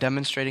Egypt by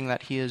demonstrating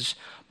that he is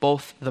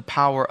both the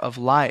power of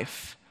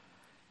life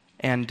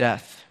and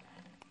death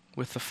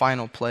with the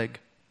final plague.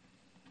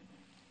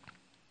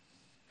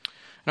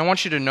 And I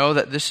want you to know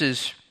that this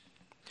is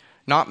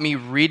not me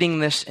reading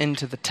this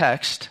into the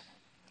text.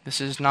 This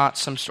is not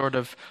some sort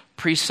of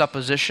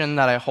presupposition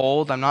that I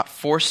hold. I'm not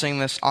forcing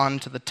this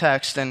onto the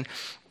text. And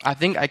I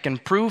think I can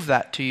prove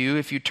that to you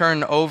if you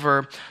turn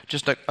over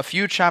just a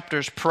few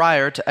chapters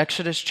prior to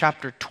Exodus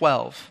chapter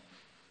 12.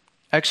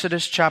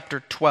 Exodus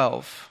chapter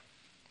 12.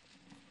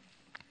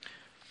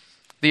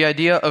 The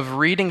idea of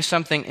reading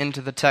something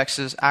into the text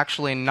is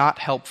actually not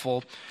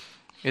helpful.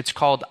 It's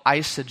called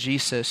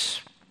eisegesis,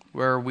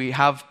 where we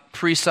have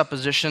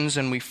presuppositions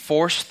and we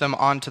force them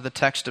onto the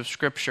text of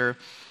Scripture.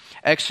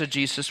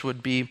 Exegesis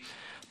would be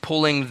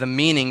pulling the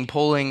meaning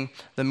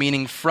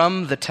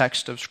from the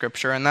text of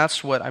Scripture, and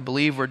that's what I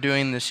believe we're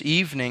doing this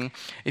evening.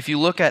 If you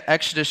look at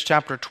Exodus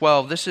chapter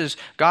 12,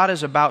 God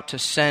is about to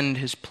send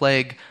his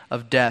plague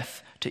of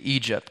death to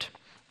Egypt.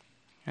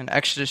 In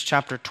Exodus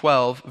chapter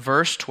 12,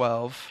 verse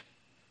 12,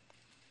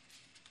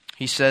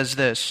 he says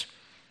this,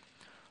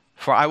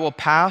 "For I will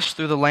pass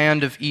through the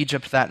land of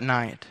Egypt that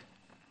night,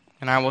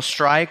 and I will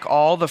strike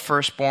all the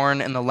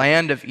firstborn in the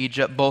land of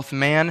Egypt, both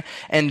man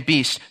and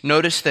beast."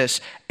 Notice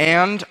this,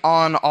 "and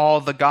on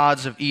all the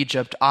gods of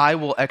Egypt I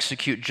will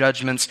execute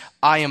judgments.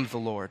 I am the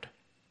Lord."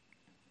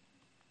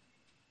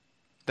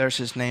 There's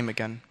his name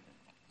again.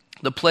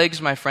 The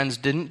plagues, my friends,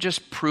 didn't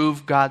just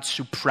prove God's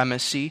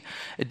supremacy.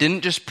 It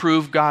didn't just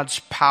prove God's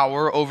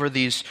power over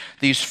these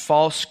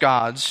false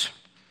gods.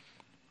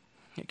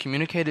 It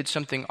communicated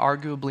something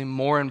arguably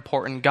more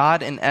important.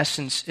 God, in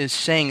essence, is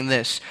saying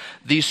this: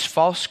 these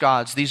false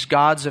gods, these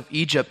gods of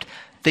Egypt,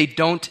 they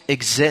don't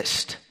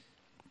exist.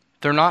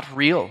 They're not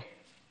real.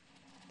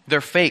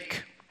 They're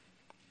fake.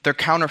 They're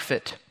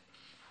counterfeit.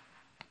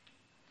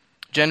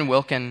 Jen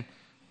Wilkin,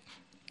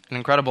 an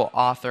incredible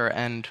author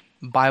and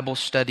Bible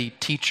study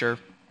teacher,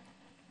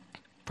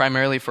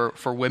 primarily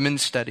for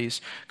women's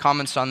studies,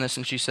 comments on this,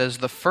 and she says,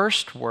 the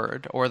first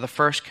word, or the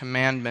first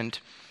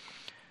commandment,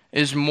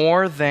 is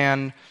more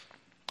than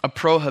a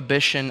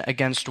prohibition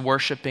against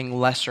worshiping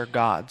lesser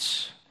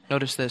gods.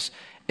 Notice this,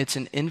 it's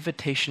an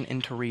invitation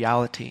into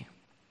reality.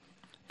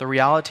 The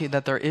reality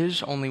that there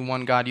is only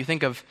one God. You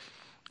think of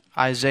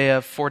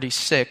Isaiah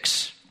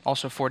 46,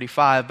 also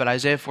 45, but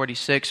Isaiah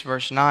 46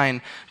 verse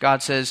 9,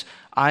 God says,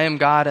 "I am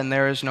God and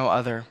there is no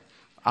other.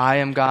 I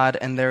am God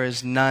and there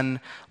is none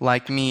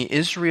like me."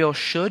 Israel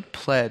should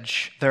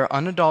pledge their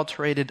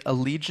unadulterated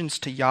allegiance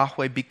to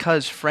Yahweh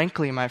because,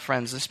 frankly, my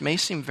friends, this may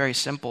seem very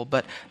simple,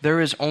 but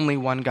there is only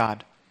one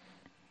God.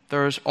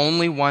 There is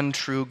only one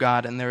true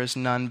God and there is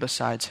none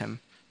besides him.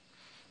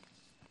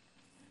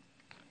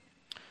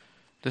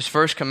 This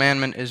first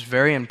commandment is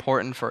very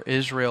important for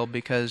Israel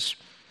because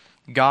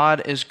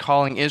God is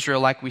calling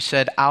Israel, like we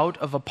said, out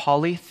of a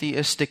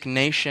polytheistic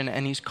nation,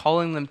 and he's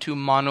calling them to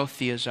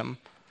monotheism,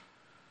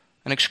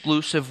 an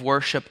exclusive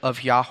worship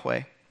of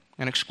Yahweh,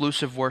 an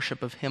exclusive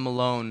worship of him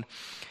alone.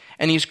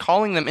 And he's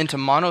calling them into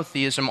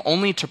monotheism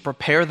only to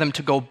prepare them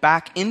to go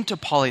back into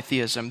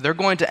polytheism. They're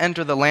going to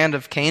enter the land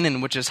of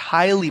Canaan, which is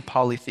highly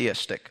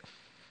polytheistic.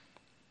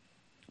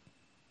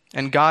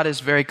 And God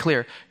is very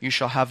clear, "You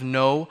shall have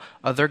no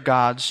other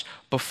gods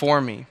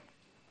before me."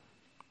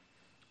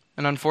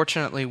 And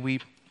unfortunately, we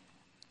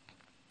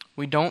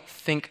don't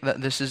think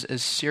that this is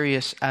as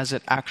serious as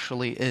it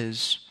actually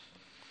is.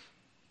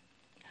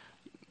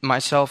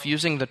 Myself,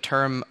 using the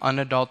term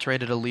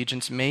unadulterated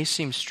allegiance may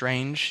seem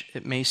strange,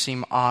 it may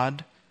seem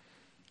odd,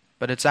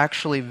 but it's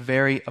actually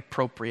very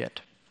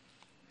appropriate.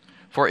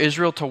 For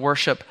Israel to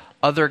worship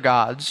other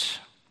gods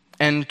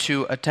and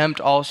to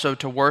attempt also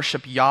to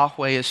worship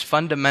Yahweh is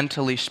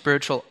fundamentally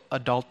spiritual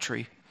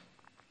adultery.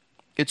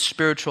 It's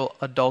spiritual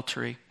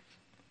adultery.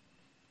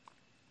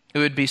 It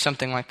would be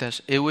something like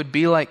this. It would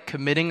be like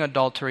committing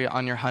adultery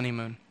on your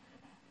honeymoon.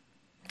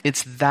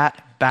 It's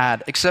that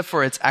bad, except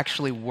for it's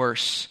actually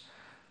worse.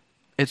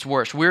 It's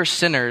worse. We're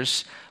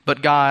sinners,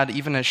 but God,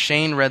 even as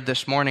Shane read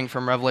this morning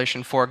from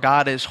Revelation 4,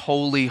 God is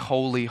holy,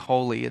 holy,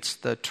 holy. It's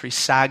the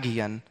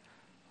Trisagion.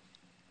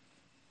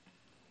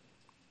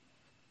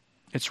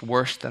 It's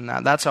worse than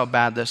that. That's how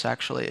bad this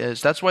actually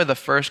is. That's why the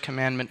first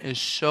commandment is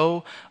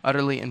so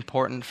utterly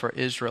important for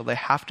Israel. They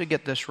have to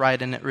get this right,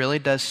 and it really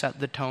does set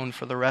the tone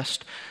for the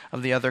rest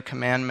of the other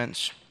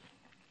commandments.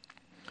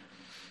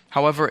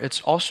 However,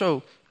 it's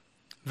also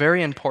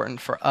very important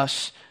for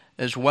us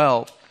as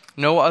well.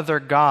 No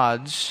other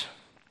gods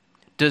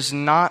does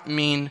not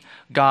mean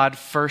God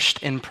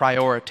first in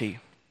priority.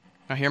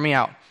 Now hear me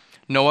out.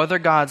 No other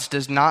gods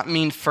does not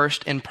mean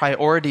first in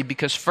priority,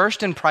 because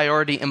first in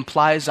priority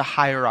implies a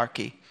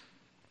hierarchy.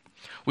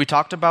 We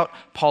talked about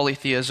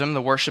polytheism,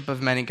 the worship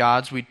of many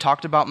gods. We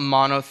talked about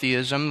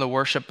monotheism, the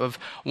worship of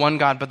one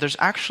God. But there's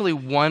actually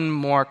one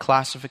more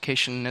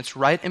classification, and it's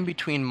right in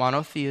between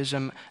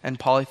monotheism and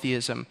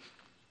polytheism.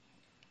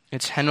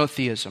 It's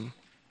henotheism.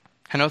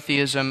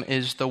 Henotheism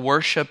is the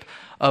worship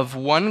of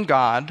one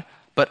God,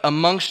 but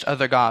amongst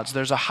other gods.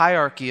 There's a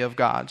hierarchy of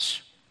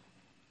gods.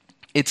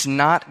 It's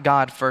not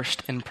God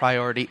first in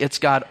priority. It's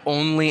God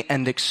only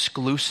and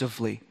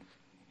exclusively.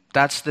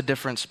 That's the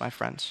difference, my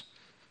friends.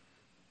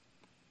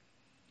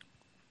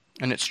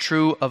 And it's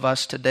true of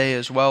us today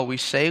as well. We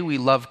say we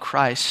love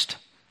Christ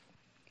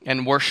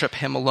and worship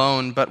Him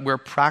alone, but we're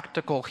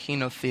practical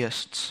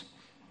henotheists.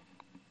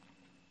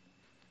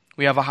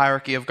 We have a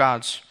hierarchy of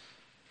gods.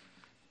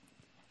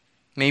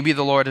 Maybe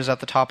the Lord is at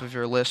the top of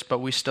your list, but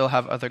we still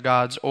have other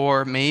gods.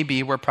 Or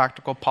maybe we're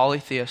practical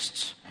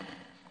polytheists.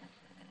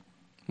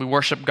 We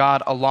worship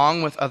God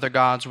along with other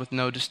gods with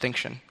no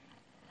distinction.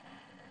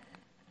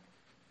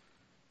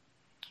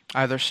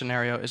 Either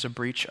scenario is a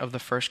breach of the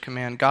first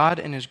command. God,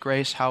 in His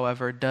grace,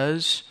 however,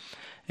 does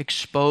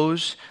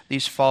expose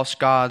these false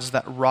gods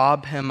that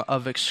rob Him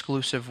of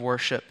exclusive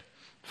worship.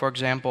 For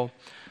example,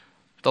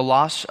 the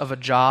loss of a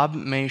job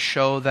may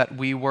show that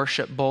we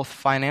worship both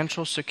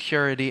financial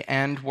security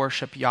and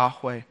worship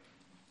Yahweh.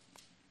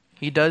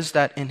 He does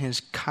that in His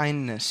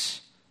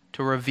kindness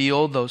to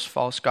reveal those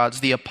false gods.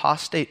 The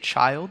apostate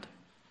child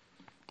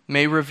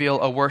may reveal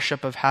a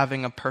worship of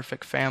having a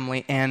perfect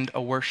family and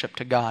a worship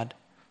to God.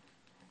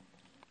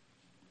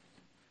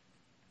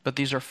 But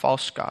these are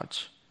false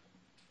gods.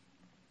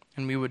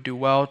 And we would do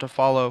well to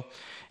follow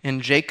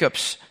in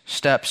Jacob's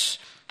steps.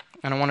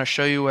 And I want to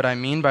show you what I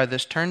mean by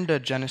this. Turn to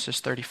Genesis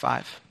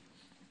 35.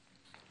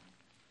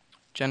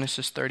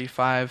 Genesis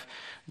 35.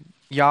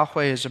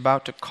 Yahweh is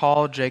about to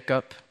call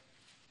Jacob.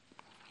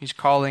 He's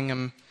calling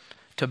him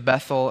to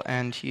Bethel,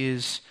 and He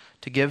is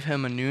to give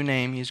him a new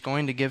name. He's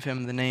going to give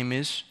him the name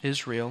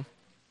Israel.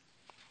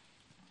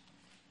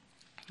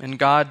 And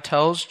God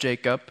tells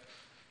Jacob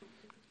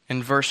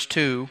in verse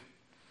 2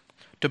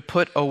 to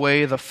put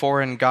away the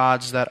foreign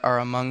gods that are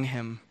among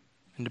him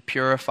and to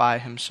purify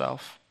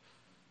himself.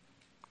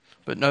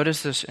 But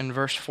notice this in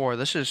verse 4.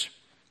 This is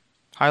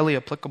highly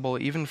applicable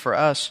even for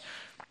us.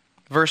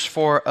 Verse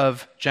 4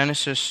 of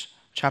Genesis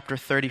chapter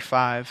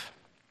 35.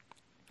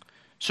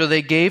 So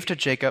they gave to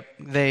Jacob,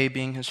 they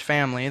being his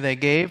family, they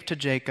gave to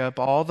Jacob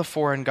all the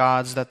foreign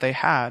gods that they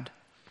had,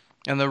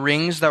 and the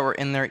rings that were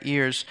in their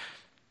ears.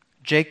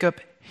 Jacob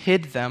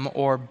hid them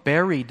or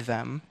buried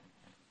them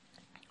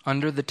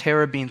under the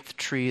terebinth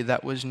tree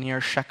that was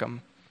near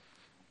Shechem.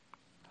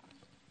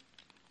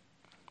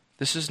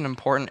 This is an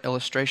important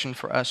illustration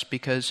for us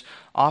because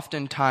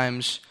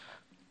oftentimes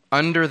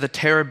under the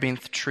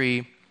terebinth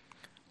tree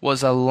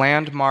was a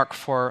landmark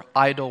for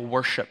idol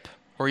worship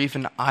or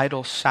even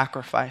idol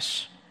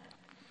sacrifice.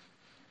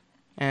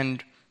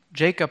 And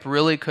Jacob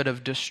really could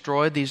have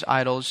destroyed these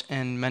idols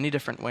in many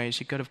different ways.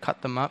 He could have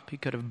cut them up. He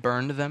could have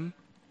burned them.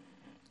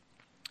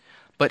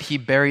 But he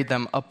buried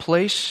them. A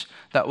place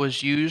that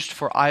was used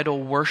for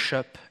idol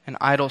worship and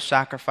idol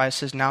sacrifice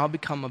has now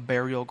become a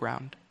burial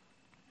ground.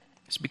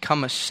 It's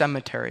become a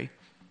cemetery.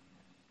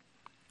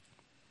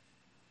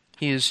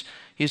 He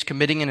is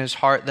committing in his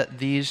heart that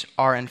these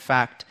are in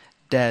fact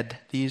dead.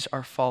 These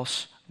are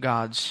false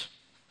gods.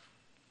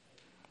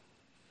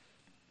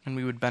 And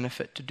we would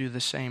benefit to do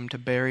the same, to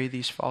bury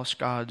these false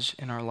gods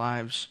in our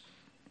lives.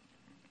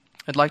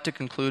 I'd like to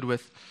conclude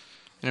with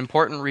an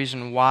important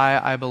reason why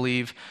I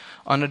believe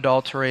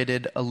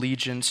unadulterated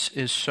allegiance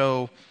is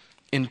so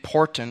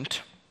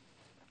important.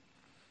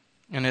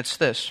 And it's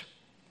this: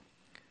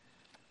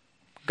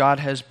 God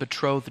has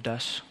betrothed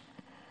us.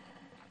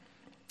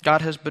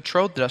 God has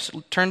betrothed us.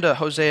 Turn to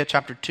Hosea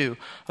chapter 2.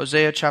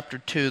 Hosea chapter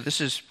 2.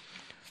 This is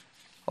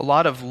a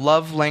lot of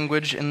love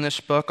language in this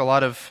book, a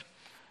lot of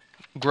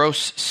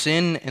gross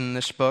sin in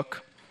this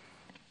book,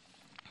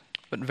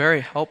 but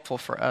very helpful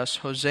for us.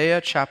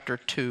 Hosea chapter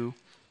 2.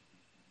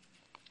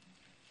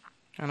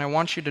 And I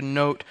want you to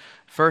note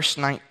verse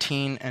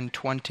 19 and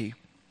 20.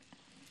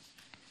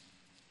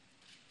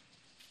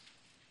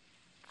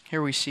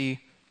 Here we see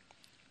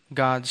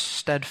God's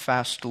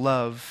steadfast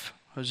love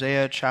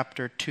Hosea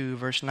chapter 2,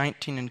 verse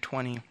 19 and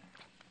 20.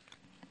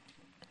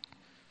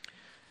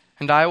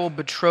 And I will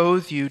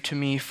betroth you to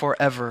me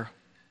forever.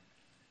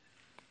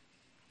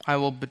 I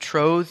will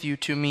betroth you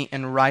to me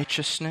in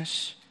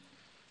righteousness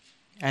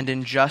and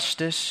in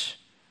justice,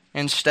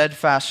 in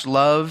steadfast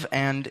love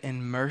and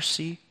in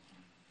mercy.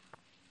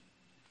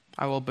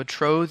 I will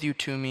betroth you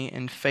to me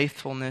in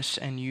faithfulness,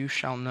 and you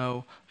shall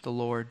know the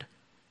Lord.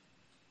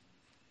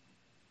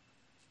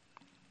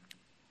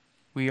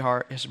 We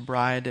are his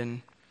bride,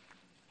 and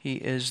he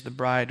is the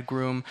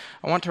bridegroom.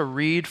 I want to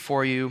read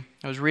for you.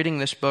 I was reading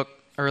this book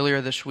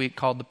earlier this week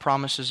called The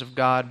Promises of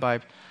God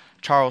by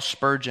Charles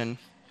Spurgeon.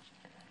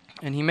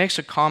 And he makes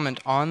a comment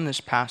on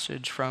this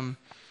passage from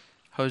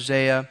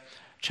Hosea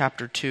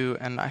chapter 2.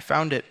 And I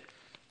found it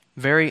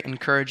very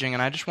encouraging,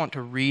 and I just want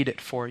to read it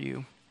for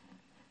you.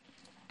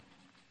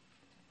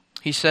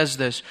 He says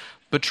this,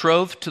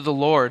 "Betrothed to the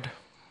Lord,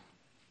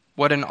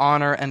 what an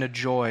honor and a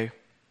joy.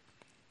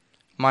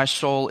 My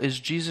soul, is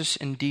Jesus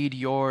indeed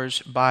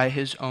yours by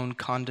his own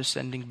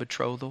condescending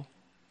betrothal?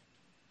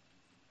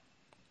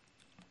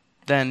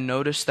 Then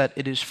notice that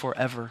it is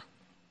forever.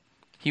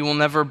 He will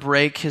never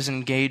break his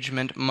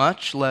engagement,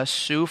 much less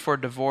sue for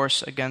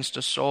divorce against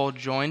a soul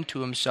joined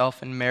to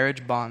himself in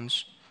marriage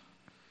bonds.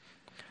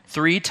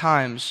 3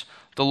 times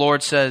the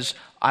Lord says,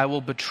 'I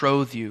will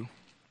betroth you.'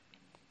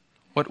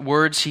 What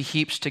words he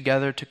heaps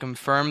together to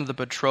confirm the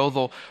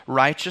betrothal.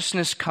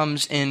 Righteousness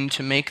comes in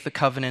to make the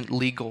covenant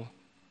legal,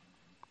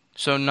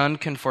 so none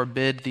can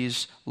forbid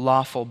these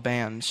lawful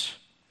bands.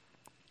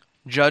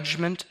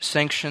 Judgment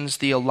sanctions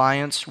the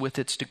alliance with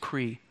its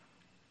decree,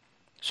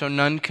 so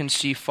none can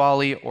see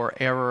folly or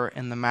error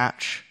in the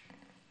match.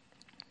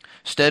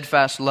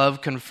 Steadfast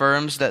love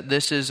confirms that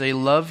this is a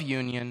love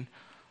union,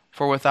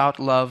 for without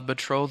love,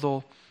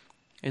 betrothal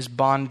is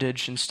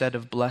bondage instead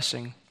of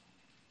blessing.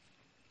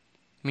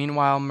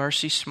 Meanwhile,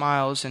 mercy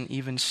smiles and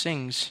even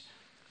sings.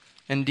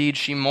 Indeed,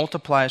 she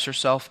multiplies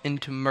herself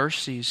into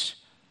mercies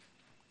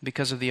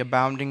because of the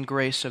abounding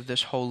grace of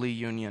this holy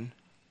union.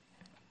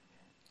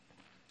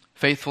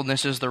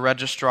 Faithfulness is the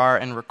registrar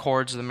and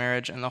records the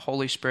marriage, and the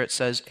Holy Spirit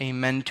says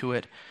amen to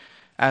it,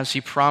 as he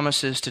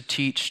promises to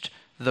teach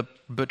the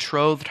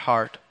betrothed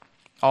heart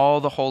all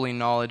the holy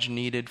knowledge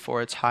needed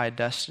for its high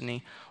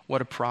destiny.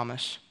 What a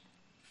promise.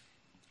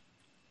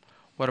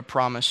 What a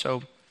promise.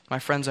 So, my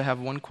friends, I have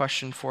one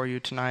question for you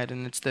tonight,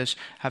 and it's this.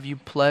 Have you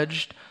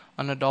pledged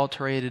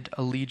unadulterated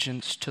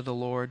allegiance to the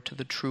Lord, to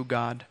the true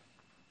God?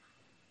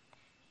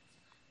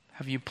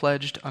 Have you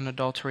pledged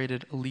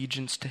unadulterated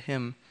allegiance to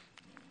him?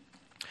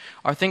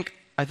 I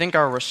think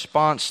our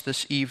response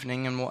this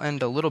evening, and we'll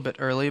end a little bit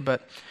early,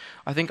 but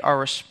I think our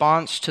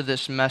response to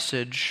this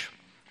message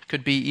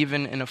could be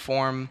even in a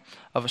form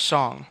of a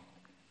song.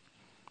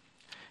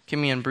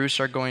 Kimmy and Bruce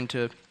are going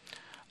to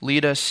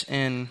lead us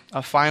in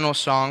a final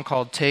song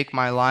called Take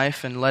My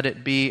Life and Let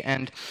It Be.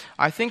 And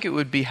I think it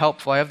would be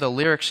helpful. I have the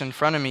lyrics in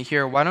front of me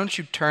here. Why don't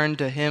you turn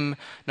to hymn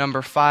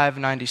number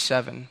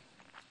 597?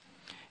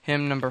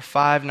 Hymn number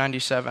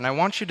 597. I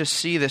want you to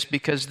see this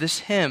because this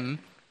hymn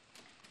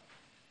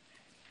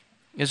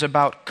is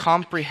about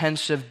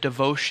comprehensive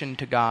devotion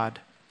to God.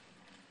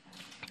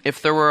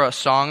 If there were a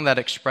song that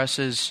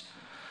expresses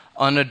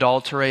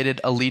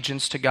unadulterated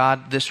allegiance to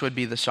God, this would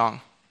be the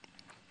song.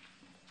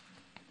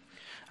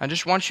 I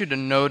just want you to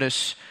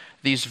notice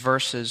these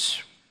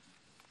verses.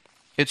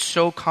 It's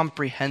so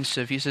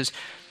comprehensive. He says,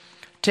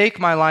 "Take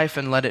my life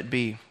and let it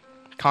be,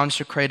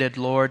 consecrated,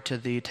 Lord, to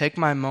thee. Take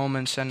my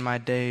moments and my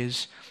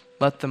days,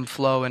 let them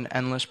flow in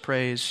endless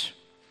praise."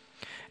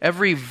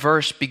 Every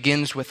verse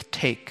begins with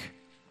take.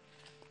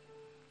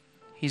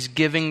 He's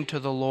giving to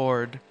the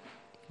Lord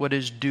what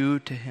is due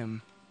to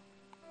him.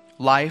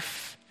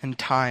 Life and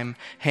time,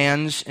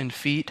 hands and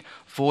feet,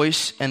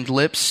 voice and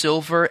lips,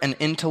 silver and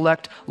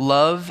intellect,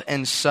 love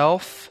and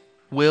self,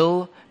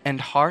 will and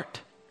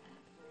heart.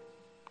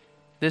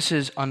 This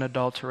is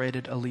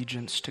unadulterated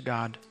allegiance to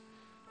God.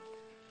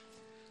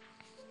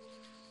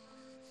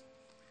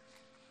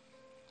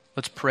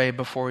 Let's pray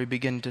before we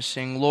begin to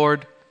sing.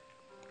 Lord,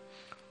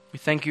 we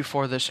thank you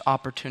for this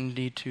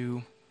opportunity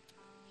to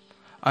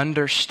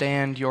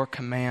understand your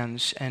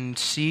commands and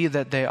see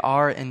that they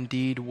are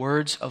indeed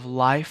words of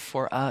life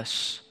for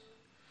us.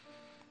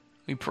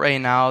 We pray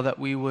now that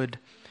we would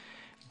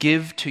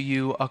give to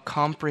you a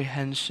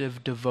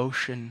comprehensive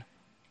devotion.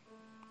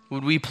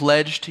 Would we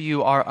pledge to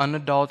you our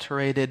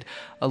unadulterated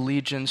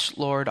allegiance,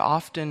 Lord?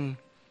 Often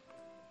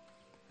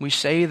we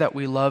say that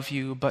we love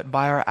you, but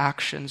by our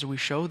actions we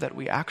show that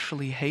we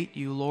actually hate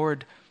you.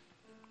 Lord,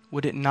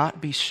 would it not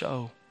be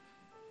so?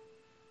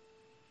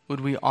 Would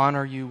we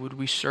honor you? Would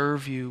we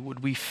serve you? Would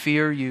we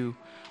fear you?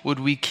 Would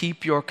we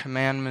keep your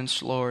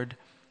commandments, Lord?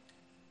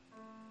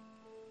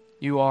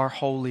 You are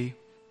holy,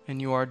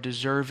 and you are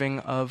deserving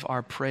of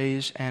our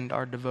praise and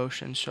our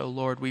devotion. So,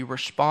 Lord, we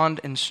respond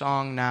in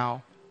song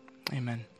now. Amen.